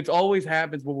 it always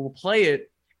happens when we'll play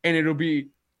it and it'll be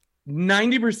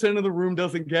 90% of the room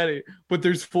doesn't get it, but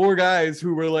there's 4 guys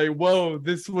who were like, whoa,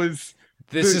 this is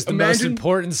the most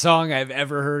important song I've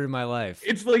ever heard in my life.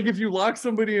 It's like if you lock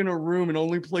somebody in a room and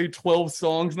only play 12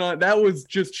 songs, that was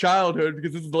just childhood,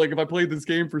 because this is like if I played this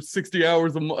game for 60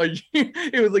 hours a year,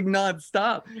 it was like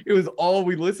nonstop. It was all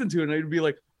we listened to, and I'd be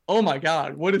like, oh my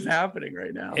God, what is happening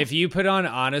right now? If you put on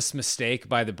Honest Mistake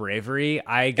by The Bravery,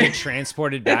 I get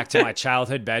transported back to my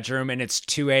childhood bedroom, and it's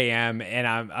 2 a.m. and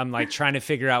I'm like trying to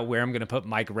figure out where I'm going to put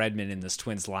Mike Redmond in this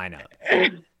Twins lineup.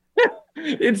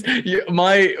 It's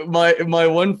my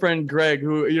one friend Greg,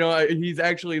 who he's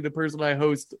actually the person I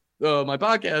host my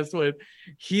podcast with.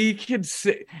 He can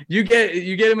say, you get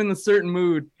him in a certain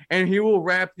mood and he will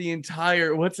rap the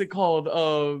entire, what's it called,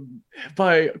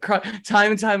 by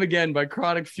Time and Time Again by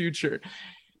Chronic Future.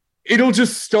 It'll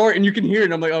just start and you can hear it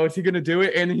and I'm like, oh, is he gonna do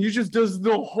it? And he just does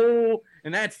the whole,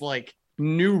 and that's like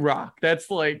new rock. That's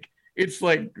like, it's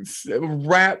like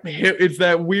rap hip. It's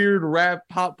that weird rap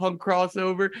pop punk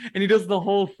crossover, and he does the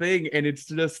whole thing, and it's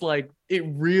just like, it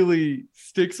really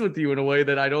sticks with you in a way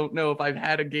that I don't know if I've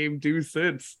had a game do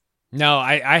since. No,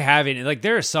 I haven't. Like,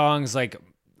 there are songs like,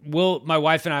 my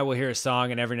wife and I will hear a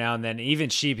song, and every now and then, even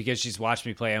she, because she's watched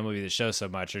me play MLB The Show so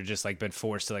much, or just like been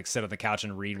forced to like sit on the couch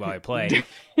and read while I play,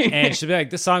 and she'll be like,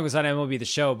 this song was on MLB The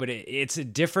Show, but it's a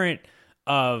different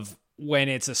of when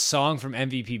it's a song from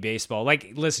MVP Baseball.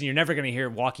 Like, listen, you're never going to hear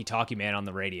Walkie Talkie Man on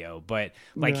the radio, but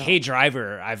like, Hey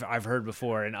Driver, I've heard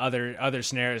before, and other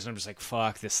scenarios, and I'm just like,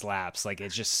 fuck, this slaps. Like,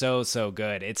 it's just so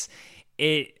good.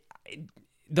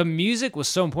 The music was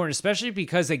so important, especially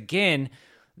because, again,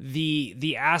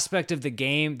 the aspect of the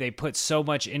game, they put so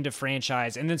much into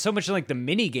franchise, and then so much in like the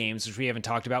mini games, which we haven't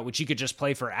talked about, which you could just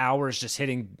play for hours, just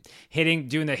doing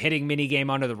the hitting mini game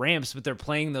onto the ramps, but they're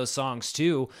playing those songs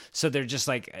too, so they're just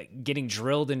like getting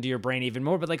drilled into your brain even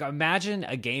more. But like, imagine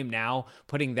a game now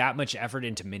putting that much effort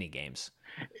into mini games.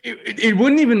 It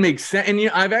wouldn't even make sense. And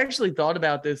I've actually thought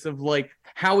about this, of like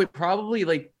how it probably,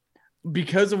 like,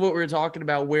 because of what we were talking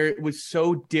about, where it was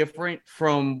so different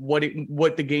from what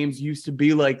the games used to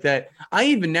be like, that I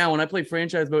even now, when I play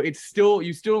franchise mode, you still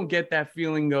don't get that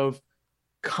feeling of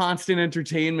constant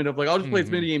entertainment of like, I'll just play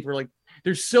this mini game for like,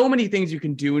 there's so many things you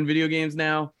can do in video games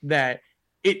now that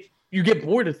you get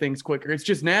bored of things quicker. It's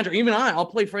just natural. Even I'll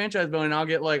play franchise mode and I'll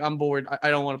get like, I'm bored. I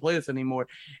don't want to play this anymore.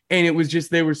 And it was just,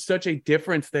 there was such a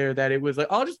difference there that it was like,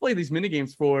 I'll just play these mini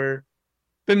games for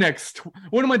the next,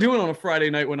 what am I doing on a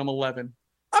Friday night when I'm 11?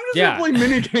 I'm just gonna play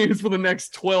mini games for the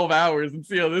next 12 hours and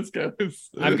see how this goes.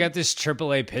 I've got this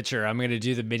AAA pitcher. I'm gonna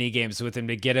do the mini games with him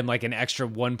to get him like an extra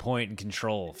 1 point in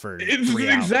control for 3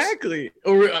 hours. Exactly.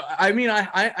 Or I mean,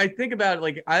 I think about it,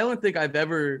 like, I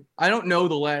don't know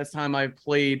the last time I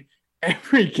played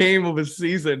every game of a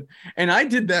season, and I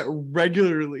did that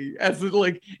regularly, as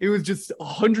like, it was just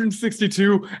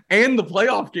 162 and the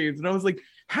playoff games, and I was like,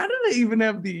 how did I even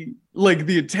have the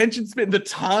attention span, the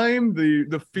time,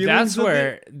 the feelings?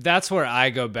 That's where I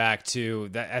go back to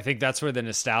that. I think that's where the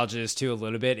nostalgia is too, a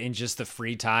little bit, in just the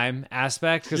free time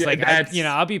aspect. Because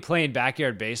I'll be playing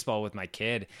backyard baseball with my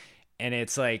kid, and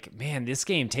it's like, man, this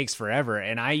game takes forever.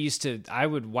 And I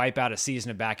would wipe out a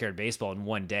season of backyard baseball in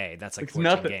one day. That's like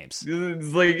 14 games.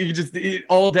 It's like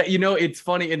all day. It's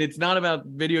funny, and it's not about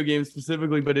video games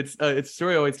specifically, but it's a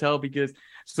story I always tell, because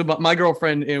my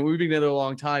girlfriend, and we've been together a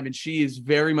long time, and she is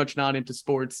very much not into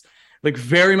sports, like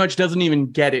very much doesn't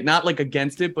even get it, not like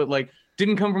against it, but like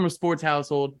didn't come from a sports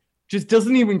household, just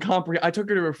doesn't even comprehend. I took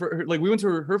her to we went to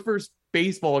her first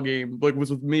baseball game, like,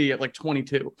 was with me at like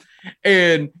 22,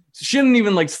 and she didn't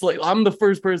even like I'm the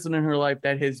first person in her life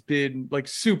that has been like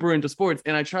super into sports.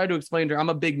 And I tried to explain to her, I'm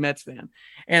a big Mets fan,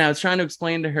 and I was trying to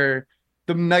explain to her,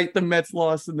 the night the Mets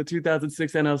lost in the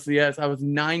 2006 NLCS, I was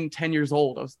 9-10 years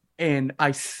old. And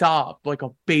I sobbed like a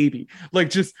baby, like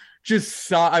just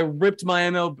I ripped my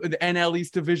NL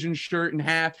East Division shirt in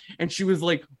half, and she was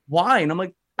like, "Why?" And I'm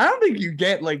like, I don't think you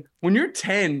get, like, when you're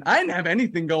 10, I didn't have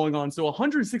anything going on. So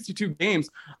 162 games,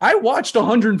 I watched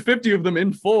 150 of them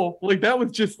in full. Like, that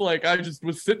was just like, I just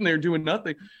was sitting there doing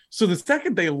nothing. So the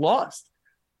second they lost,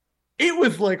 it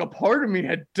was like a part of me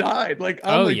had died. Like,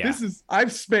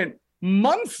 I've spent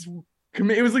months.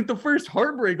 It was like the first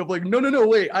heartbreak of like, no,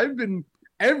 wait, I've been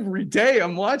every day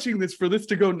I'm watching this for this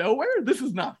to go nowhere. This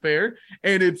is not fair.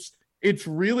 And it's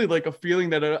really like a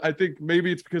feeling that I think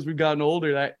maybe it's because we've gotten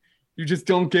older that you just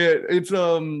don't get. It's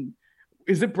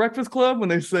is it Breakfast Club when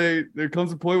they say there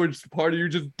comes a point where just part of you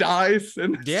just dies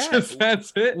and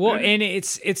that's it. Well, and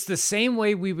it's the same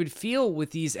way we would feel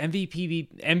with these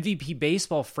MVP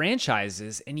baseball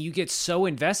franchises, and you get so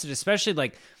invested, especially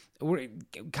like we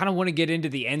kind of want to get into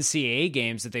the NCAA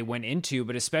games that they went into,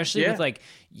 but especially with like,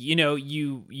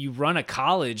 you run a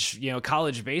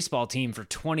college baseball team for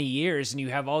 20 years and you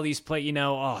have all these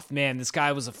oh man, this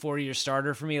guy was a 4-year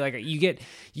starter for me. Like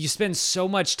you spend so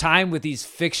much time with these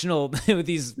fictional, with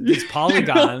these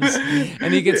polygons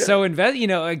and you get so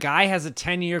invested, a guy has a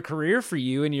 10-year career for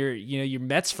you and your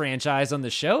Mets franchise on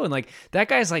the show. And like, that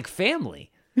guy's like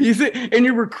family.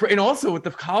 And also with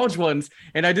the college ones,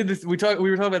 and I did this. We were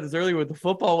talking about this earlier with the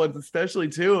football ones, especially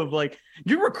too. Of like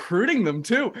you're recruiting them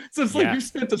too, so it's like you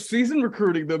spent a season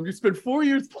recruiting them, you spent 4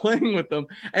 years playing with them,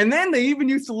 and then they even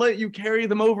used to let you carry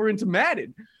them over into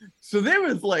Madden. So there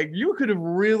was like you could have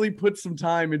really put some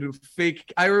time into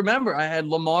fake. I remember I had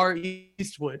Lamar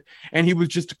Eastwood, and he was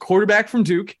just a quarterback from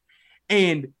Duke,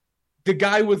 and the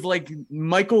guy was like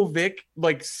Michael Vick,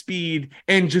 like speed,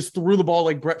 and just threw the ball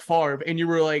like Brett Favre. And you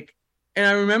were like, and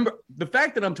I remember the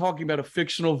fact that I'm talking about a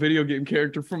fictional video game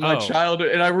character from my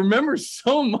childhood. And I remember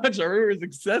so much. I remember his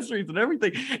accessories and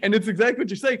everything. And it's exactly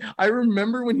what you're saying. I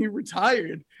remember when he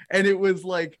retired and it was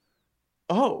like,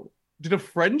 oh, did a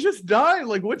friend just die?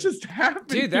 Like, what just happened?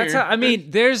 Dude, that's how, I mean,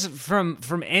 there's from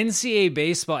NCAA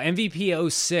baseball,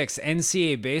 MVP 06,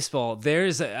 NCAA baseball,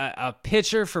 there's a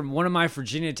pitcher from one of my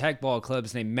Virginia Tech ball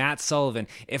clubs named Matt Sullivan.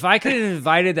 If I could have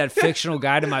invited that fictional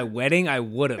guy to my wedding, I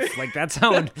would have. Like, that's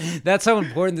how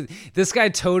important this guy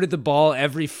toted the ball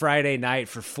every Friday night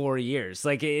for 4 years.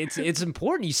 Like, it's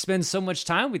important. You spend so much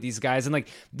time with these guys. And like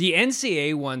the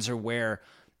NCAA ones are where,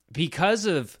 because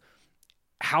of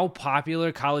how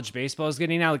popular college baseball is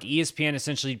getting now, like ESPN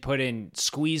essentially put in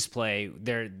squeeze play.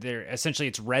 They're essentially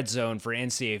it's red zone for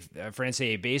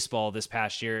NCAA baseball this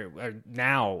past year, or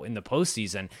now in the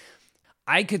postseason.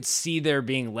 I could see there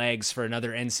being legs for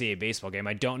another NCAA baseball game.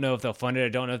 I don't know if they'll fund it. I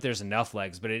don't know if there's enough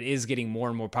legs, but it is getting more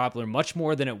and more popular, much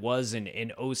more than it was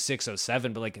in 06,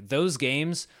 07. But like those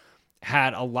games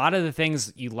had a lot of the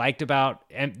things you liked about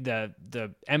the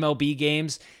MLB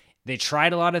games. They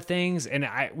tried a lot of things, and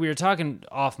we were talking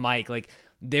off mic, like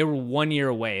they were 1 year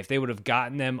away. If they would have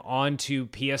gotten them onto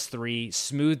PS3,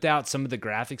 smoothed out some of the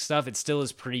graphic stuff, it still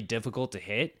is pretty difficult to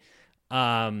hit.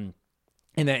 And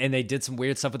they did some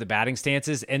weird stuff with the batting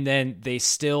stances, and then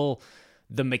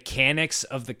the mechanics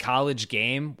of the college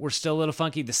game were still a little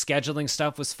funky. The scheduling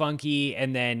stuff was funky,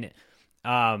 and then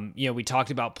we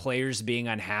talked about players being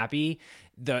unhappy.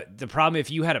 The problem, if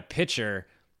you had a pitcher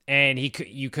and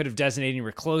you could have designated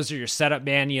your closer, your setup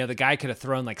man. The guy could have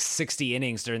thrown like 60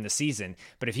 innings during the season.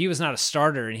 But if he was not a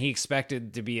starter and he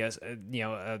expected to be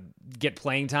get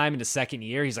playing time in his second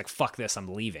year, he's like, "Fuck this,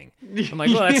 I'm leaving." I'm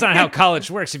like, well, that's not how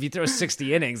college works. If you throw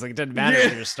 60 innings, like it doesn't matter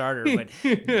if you're a starter. But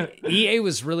EA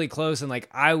was really close, and like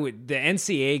the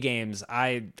NCAA games,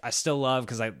 I still love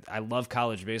because I love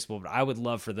college baseball, but I would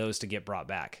love for those to get brought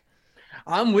back.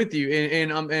 I'm with you,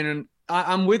 and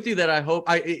I'm with you that I hope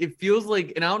it feels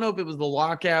like, and I don't know if it was the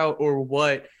lockout or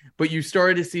what, but you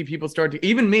started to see people start to,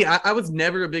 even me, I was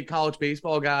never a big college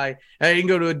baseball guy. I didn't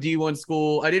go to a D1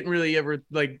 school. I didn't really ever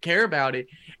like care about it.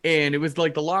 And it was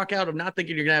like the lockout of not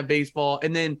thinking you're going to have baseball.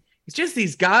 And then it's just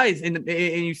these guys and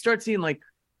you start seeing like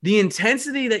the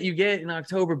intensity that you get in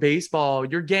October baseball,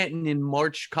 you're getting in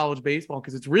March college baseball.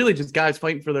 Cause it's really just guys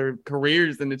fighting for their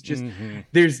careers. And it's just,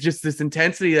 there's just this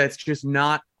intensity that's just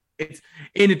not,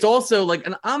 it's also like,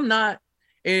 and I'm not,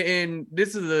 and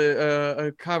this is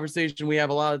a conversation we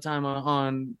have a lot of time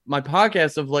on my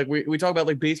podcast of like, we talk about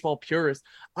like baseball purists.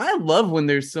 I love when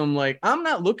there's some, like, I'm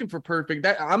not looking for perfect,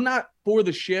 that I'm not for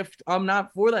the shift. I'm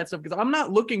not for that stuff because I'm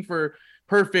not looking for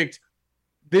perfect.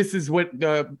 This is what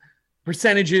the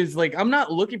percentages, like, I'm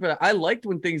not looking for that. I liked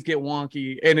when things get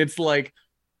wonky and it's like,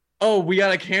 oh, we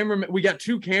got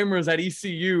two cameras at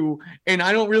ECU, and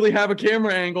I don't really have a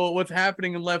camera angle at what's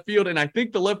happening in left field. And I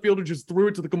think the left fielder just threw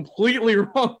it to the completely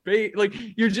wrong base. Like,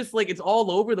 you're just like, it's all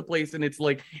over the place. And it's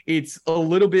like, it's a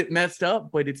little bit messed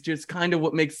up, but it's just kind of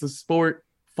what makes the sport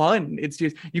fun. It's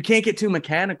just, you can't get too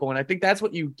mechanical. And I think that's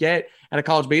what you get at a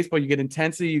college baseball. You get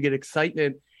intensity, you get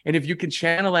excitement. And if you can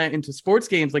channel that into sports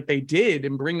games like they did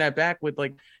and bring that back with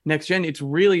like next gen,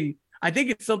 I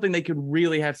think it's something they could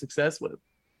really have success with.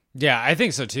 Yeah, I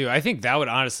think so too. I think that would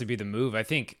honestly be the move. I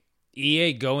think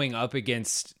EA going up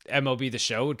against MLB The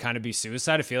Show would kind of be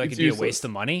suicide. I feel like it'd be a waste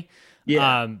of money.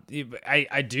 Yeah.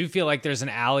 I do feel like there's an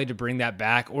alley to bring that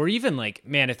back, or even like,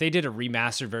 man, if they did a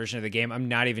remastered version of the game, I'm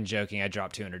not even joking, I'd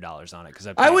drop $200 on it because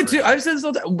I would too. I've said this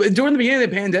all the time. During the beginning of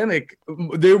the pandemic,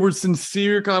 there were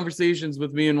sincere conversations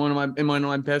with me and one of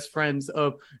my best friends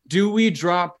of, do we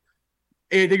drop?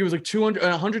 I think it was like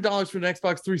 $100 for the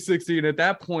Xbox 360, and at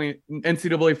that point,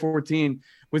 NCAA 14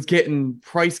 was getting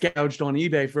price gouged on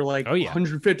eBay for like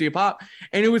 $150 a pop,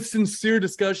 and it was sincere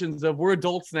discussions of, we're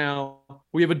adults now,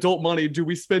 we have adult money, do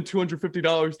we spend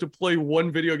 $250 to play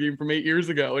one video game from 8 years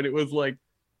ago? And it was like,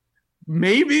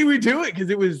 maybe we do it, because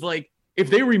it was like, if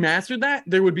they remastered that,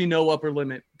 there would be no upper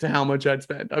limit to how much I'd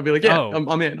spend. I'd be like,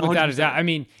 I'm in. Without a doubt. I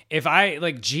mean, if I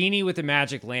like Genie with the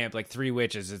Magic Lamp, like Three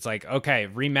Witches, it's like, okay,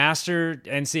 remaster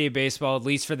NCAA baseball, at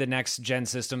least for the next gen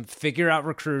system, figure out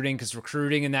recruiting, because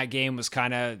recruiting in that game was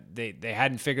kind of, they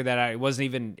hadn't figured that out. It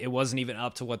wasn't even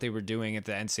up to what they were doing at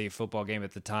the NCAA football game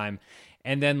at the time.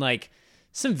 And then like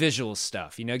some visual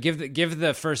stuff, give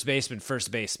the first baseman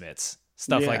first base mitts.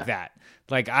 Stuff like that.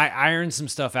 Like I ironed some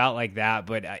stuff out like that,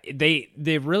 but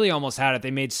they really almost had it.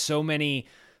 They made so many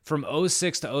from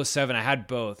 06 to 07. I had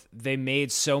both. They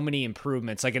made so many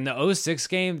improvements. Like in the 06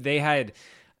 game, they had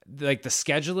like the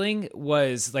scheduling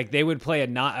was like they would play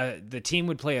the team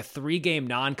would play a 3-game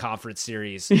non-conference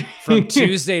series from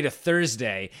Tuesday to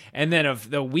Thursday, and then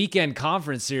the weekend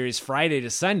conference series Friday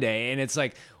to Sunday. And it's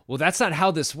like, well, that's not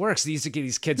how this works. These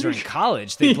kids are in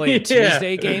college. They play a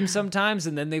Tuesday game sometimes,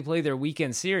 and then they play their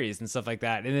weekend series and stuff like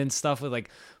that. And then stuff with like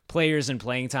players and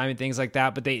playing time and things like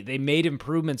that. But they made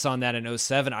improvements on that in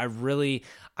 07.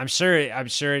 I'm sure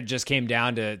it just came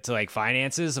down to like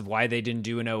finances of why they didn't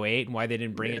do an 08 and why they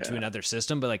didn't bring it to another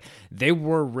system. But like they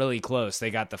were really close.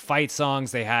 They got the fight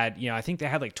songs. They had, I think they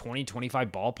had like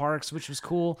 25 ballparks, which was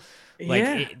cool.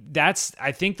 Like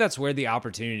I think that's where the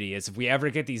opportunity is. If we ever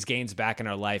get these games back in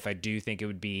our life, I do think it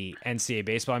would be NCAA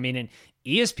baseball. I mean, and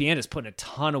ESPN is putting a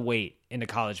ton of weight into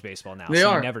college baseball now.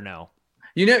 You never know.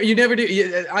 You never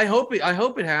do. I hope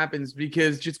it happens,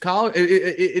 because just college,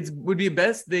 it would be the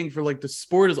best thing for like the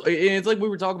sport. It's like we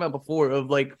were talking about before of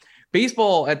like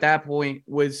baseball at that point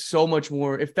was so much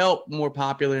more, it felt more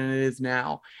popular than it is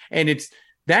now. And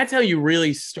that's how you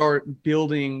really start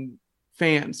building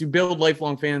fans. You build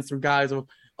lifelong fans through guys of,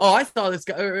 I saw this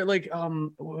guy, or like,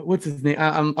 what's his name?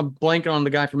 I'm blanking on the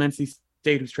guy from NC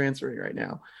State who's transferring right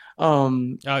now.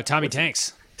 Tommy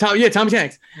Tanks. Tommy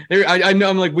Tanks. I know.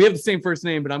 I'm like, we have the same first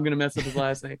name, but I'm gonna mess up his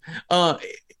last name.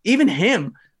 Even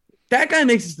him, that guy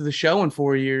makes it to the show in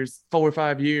 4 or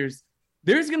 5 years.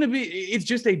 There's gonna be. It's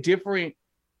just a different.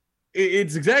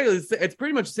 It's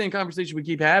pretty much the same conversation we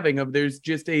keep having. Of there's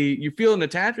just you feel an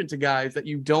attachment to guys that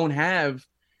you don't have,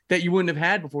 that you wouldn't have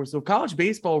had before. So college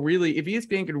baseball really, if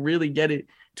ESPN could really get it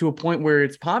to a point where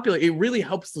it's popular, it really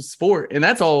helps the sport. And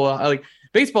that's all. Like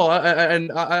baseball,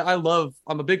 I love.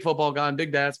 I'm a big football guy. I'm a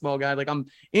big basketball guy. Like I'm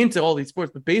into all these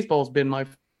sports, but baseball's been my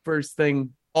first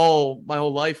thing my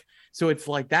whole life. So it's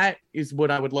like that is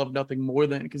what I would love nothing more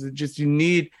than, because it just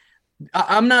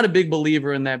I'm not a big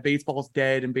believer in that baseball's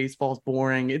dead and baseball's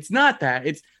boring. It's not that.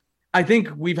 I think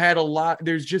we've had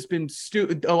there's just been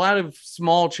a lot of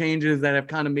small changes that have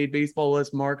kind of made baseball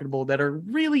less marketable that are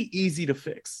really easy to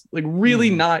fix. Like really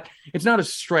it's not a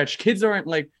stretch. Kids aren't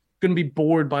like going to be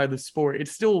bored by the sport.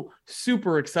 It's still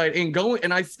super exciting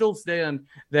and I still stand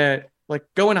that like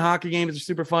going to hockey games are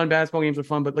super fun. Basketball games are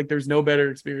fun, but like there's no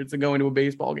better experience than going to a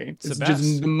baseball game. It's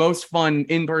just the most fun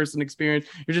in-person experience.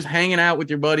 You're just hanging out with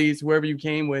your buddies, whoever you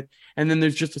came with, and then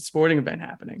there's just a sporting event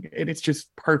happening, and it's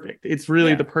just perfect. It's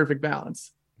really the perfect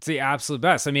balance. It's the absolute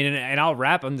best. I mean, and I'll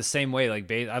wrap them the same way.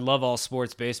 Like I love all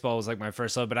sports. Baseball was like my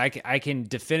first love, but I can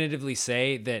definitively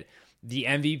say that the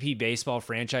MVP baseball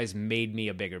franchise made me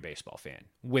a bigger baseball fan,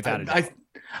 without a doubt.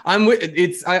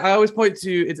 I always point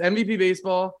to it's MVP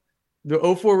baseball. The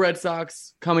 04 Red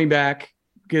Sox coming back,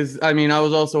 because, I mean, I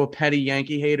was also a petty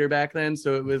Yankee hater back then.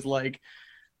 So it was like,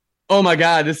 oh, my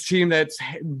God, this team that's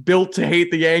built to hate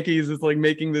the Yankees is like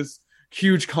making this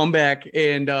huge comeback.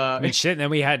 And and then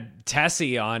we had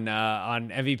Tessie on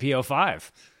MVP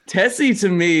 05. Tessie to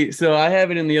me. So I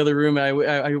have it in the other room.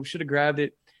 I should have grabbed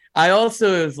it. I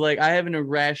also was like, I have an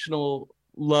irrational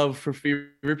love for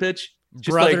Fever Pitch.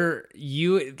 Just brother,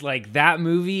 you like that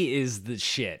movie is the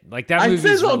shit. Like that movie.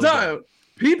 I say all the time.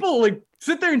 people like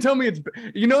sit there and tell me it's,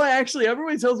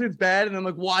 everybody tells me it's bad, and I'm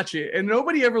like, watch it, and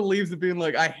nobody ever leaves it being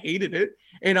like, I hated it.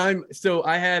 And I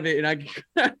have it, and I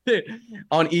got it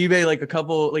on eBay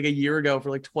like a year ago for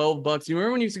like $12. You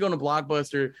remember when you used to go to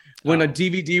Blockbuster when a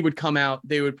DVD would come out,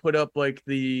 they would put up like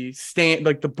the stand,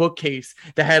 like the bookcase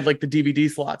that had like the DVD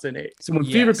slots in it. So when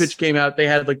Fever Pitch came out, they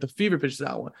had like the Fever Pitch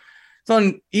style one. It's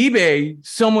on eBay,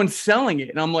 someone's selling it,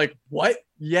 and I'm like, what?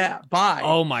 Yeah, buy.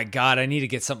 Oh my God, I need to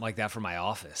get something like that for my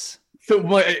office.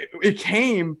 So it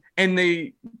came, and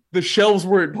the shelves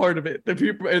weren't part of it. The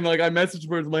people, and like I messaged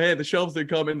words in my head, the shelves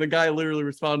didn't come, and the guy literally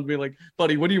responded to me like,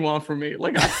 buddy, what do you want from me?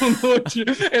 Like, I don't know what you,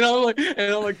 and I'm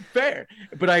like, fair.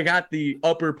 But I got the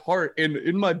upper part, and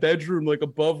in my bedroom, like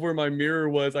above where my mirror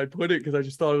was, I put it because I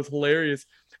just thought it was hilarious.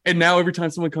 And now every time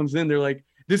someone comes in, they're like,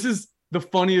 this is the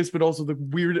funniest, but also the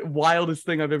wildest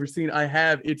thing I've ever seen.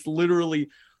 It's literally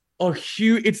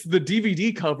it's the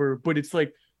DVD cover, but it's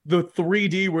like the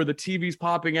 3D where the TV's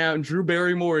popping out and Drew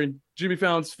Barrymore and Jimmy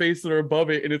Fallon's face that are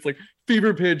above it, and it's like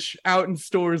Fever Pitch out in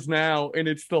stores now, and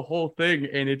it's the whole thing,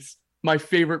 and it's my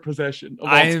favorite possession of all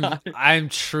time. I'm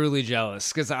truly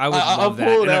jealous because I would love I'll that.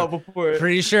 pull it out before.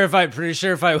 Pretty sure if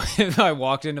I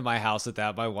walked into my house with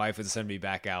that, my wife would send me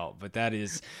back out. But that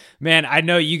is, man, I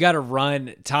know you got to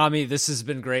run. Tommy, this has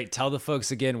been great. Tell the folks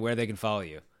again where they can follow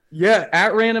you. Yeah,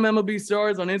 at Random MLB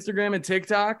Stars on Instagram and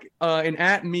TikTok, and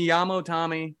at Miyamo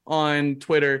Tommy on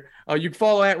Twitter. You can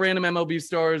follow at Random MLB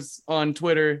Stars on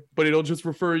Twitter, but it'll just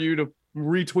refer you to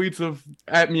retweets of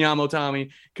at Miyamo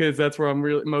Tommy because that's where I'm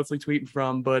really mostly tweeting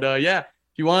from. But if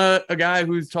you want a guy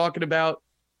who's talking about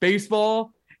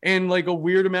baseball and like a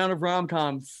weird amount of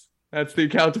rom-coms, that's the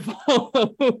account to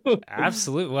follow.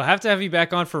 Absolutely, we'll have to have you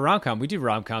back on for rom-com. We do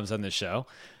rom-coms on this show.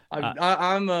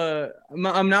 I'm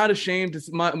not ashamed to.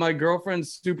 My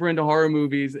girlfriend's super into horror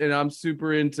movies, and I'm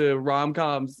super into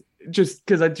rom-coms just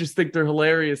because I just think they're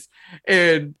hilarious.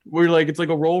 And we're like, it's like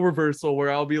a role reversal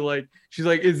where I'll be like, she's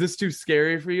like, is this too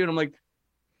scary for you? And I'm like,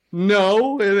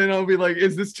 no. And then I'll be like,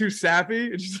 is this too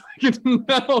sappy? And she's like,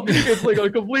 no. It's like a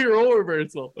complete role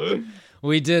reversal.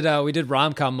 We did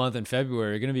rom-com month in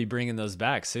February. We're going to be bringing those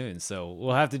back soon, so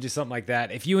we'll have to do something like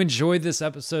that. If you enjoyed this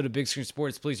episode of Big Screen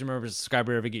Sports, please remember to subscribe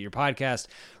wherever you get your podcast.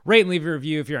 Rate and leave a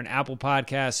review if you're on Apple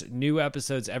Podcasts. New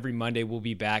episodes every Monday. We'll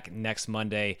be back next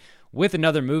Monday with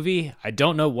another movie. I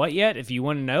don't know what yet. If you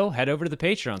want to know, head over to the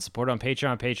Patreon. Support on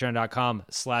Patreon,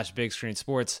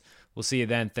 patreon.com/BigScreenSports. We'll see you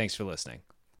then. Thanks for listening.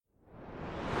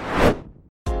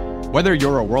 Whether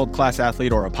you're a world-class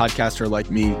athlete or a podcaster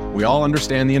like me, we all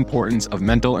understand the importance of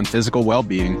mental and physical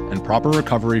well-being and proper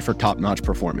recovery for top-notch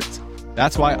performance.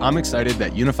 That's why I'm excited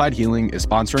that Unified Healing is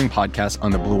sponsoring podcasts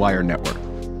on the Blue Wire Network.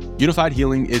 Unified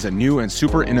Healing is a new and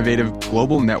super innovative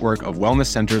global network of wellness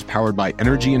centers powered by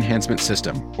Energy Enhancement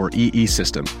System, or EE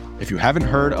System. If you haven't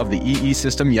heard of the EE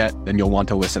System yet, then you'll want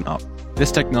to listen up.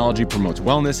 This technology promotes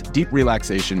wellness, deep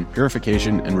relaxation,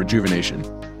 purification, and rejuvenation.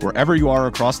 Wherever you are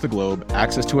across the globe,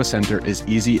 access to a center is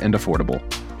easy and affordable.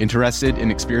 Interested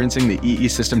in experiencing the EE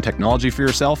System technology for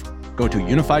yourself? Go to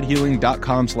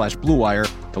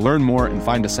unifiedhealing.com/bluewire to learn more and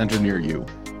find a center near you.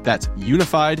 That's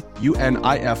unified,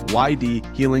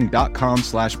 UNIFYD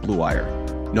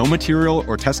healing.com/bluewire. No material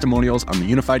or testimonials on the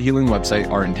Unified Healing website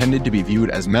are intended to be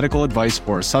viewed as medical advice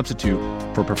or a substitute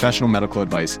for professional medical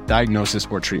advice, diagnosis,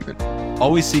 or treatment.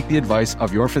 Always seek the advice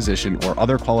of your physician or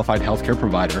other qualified healthcare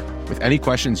provider with any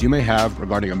questions you may have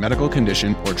regarding a medical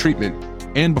condition or treatment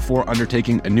and before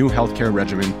undertaking a new healthcare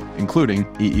regimen, including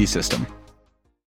EE System.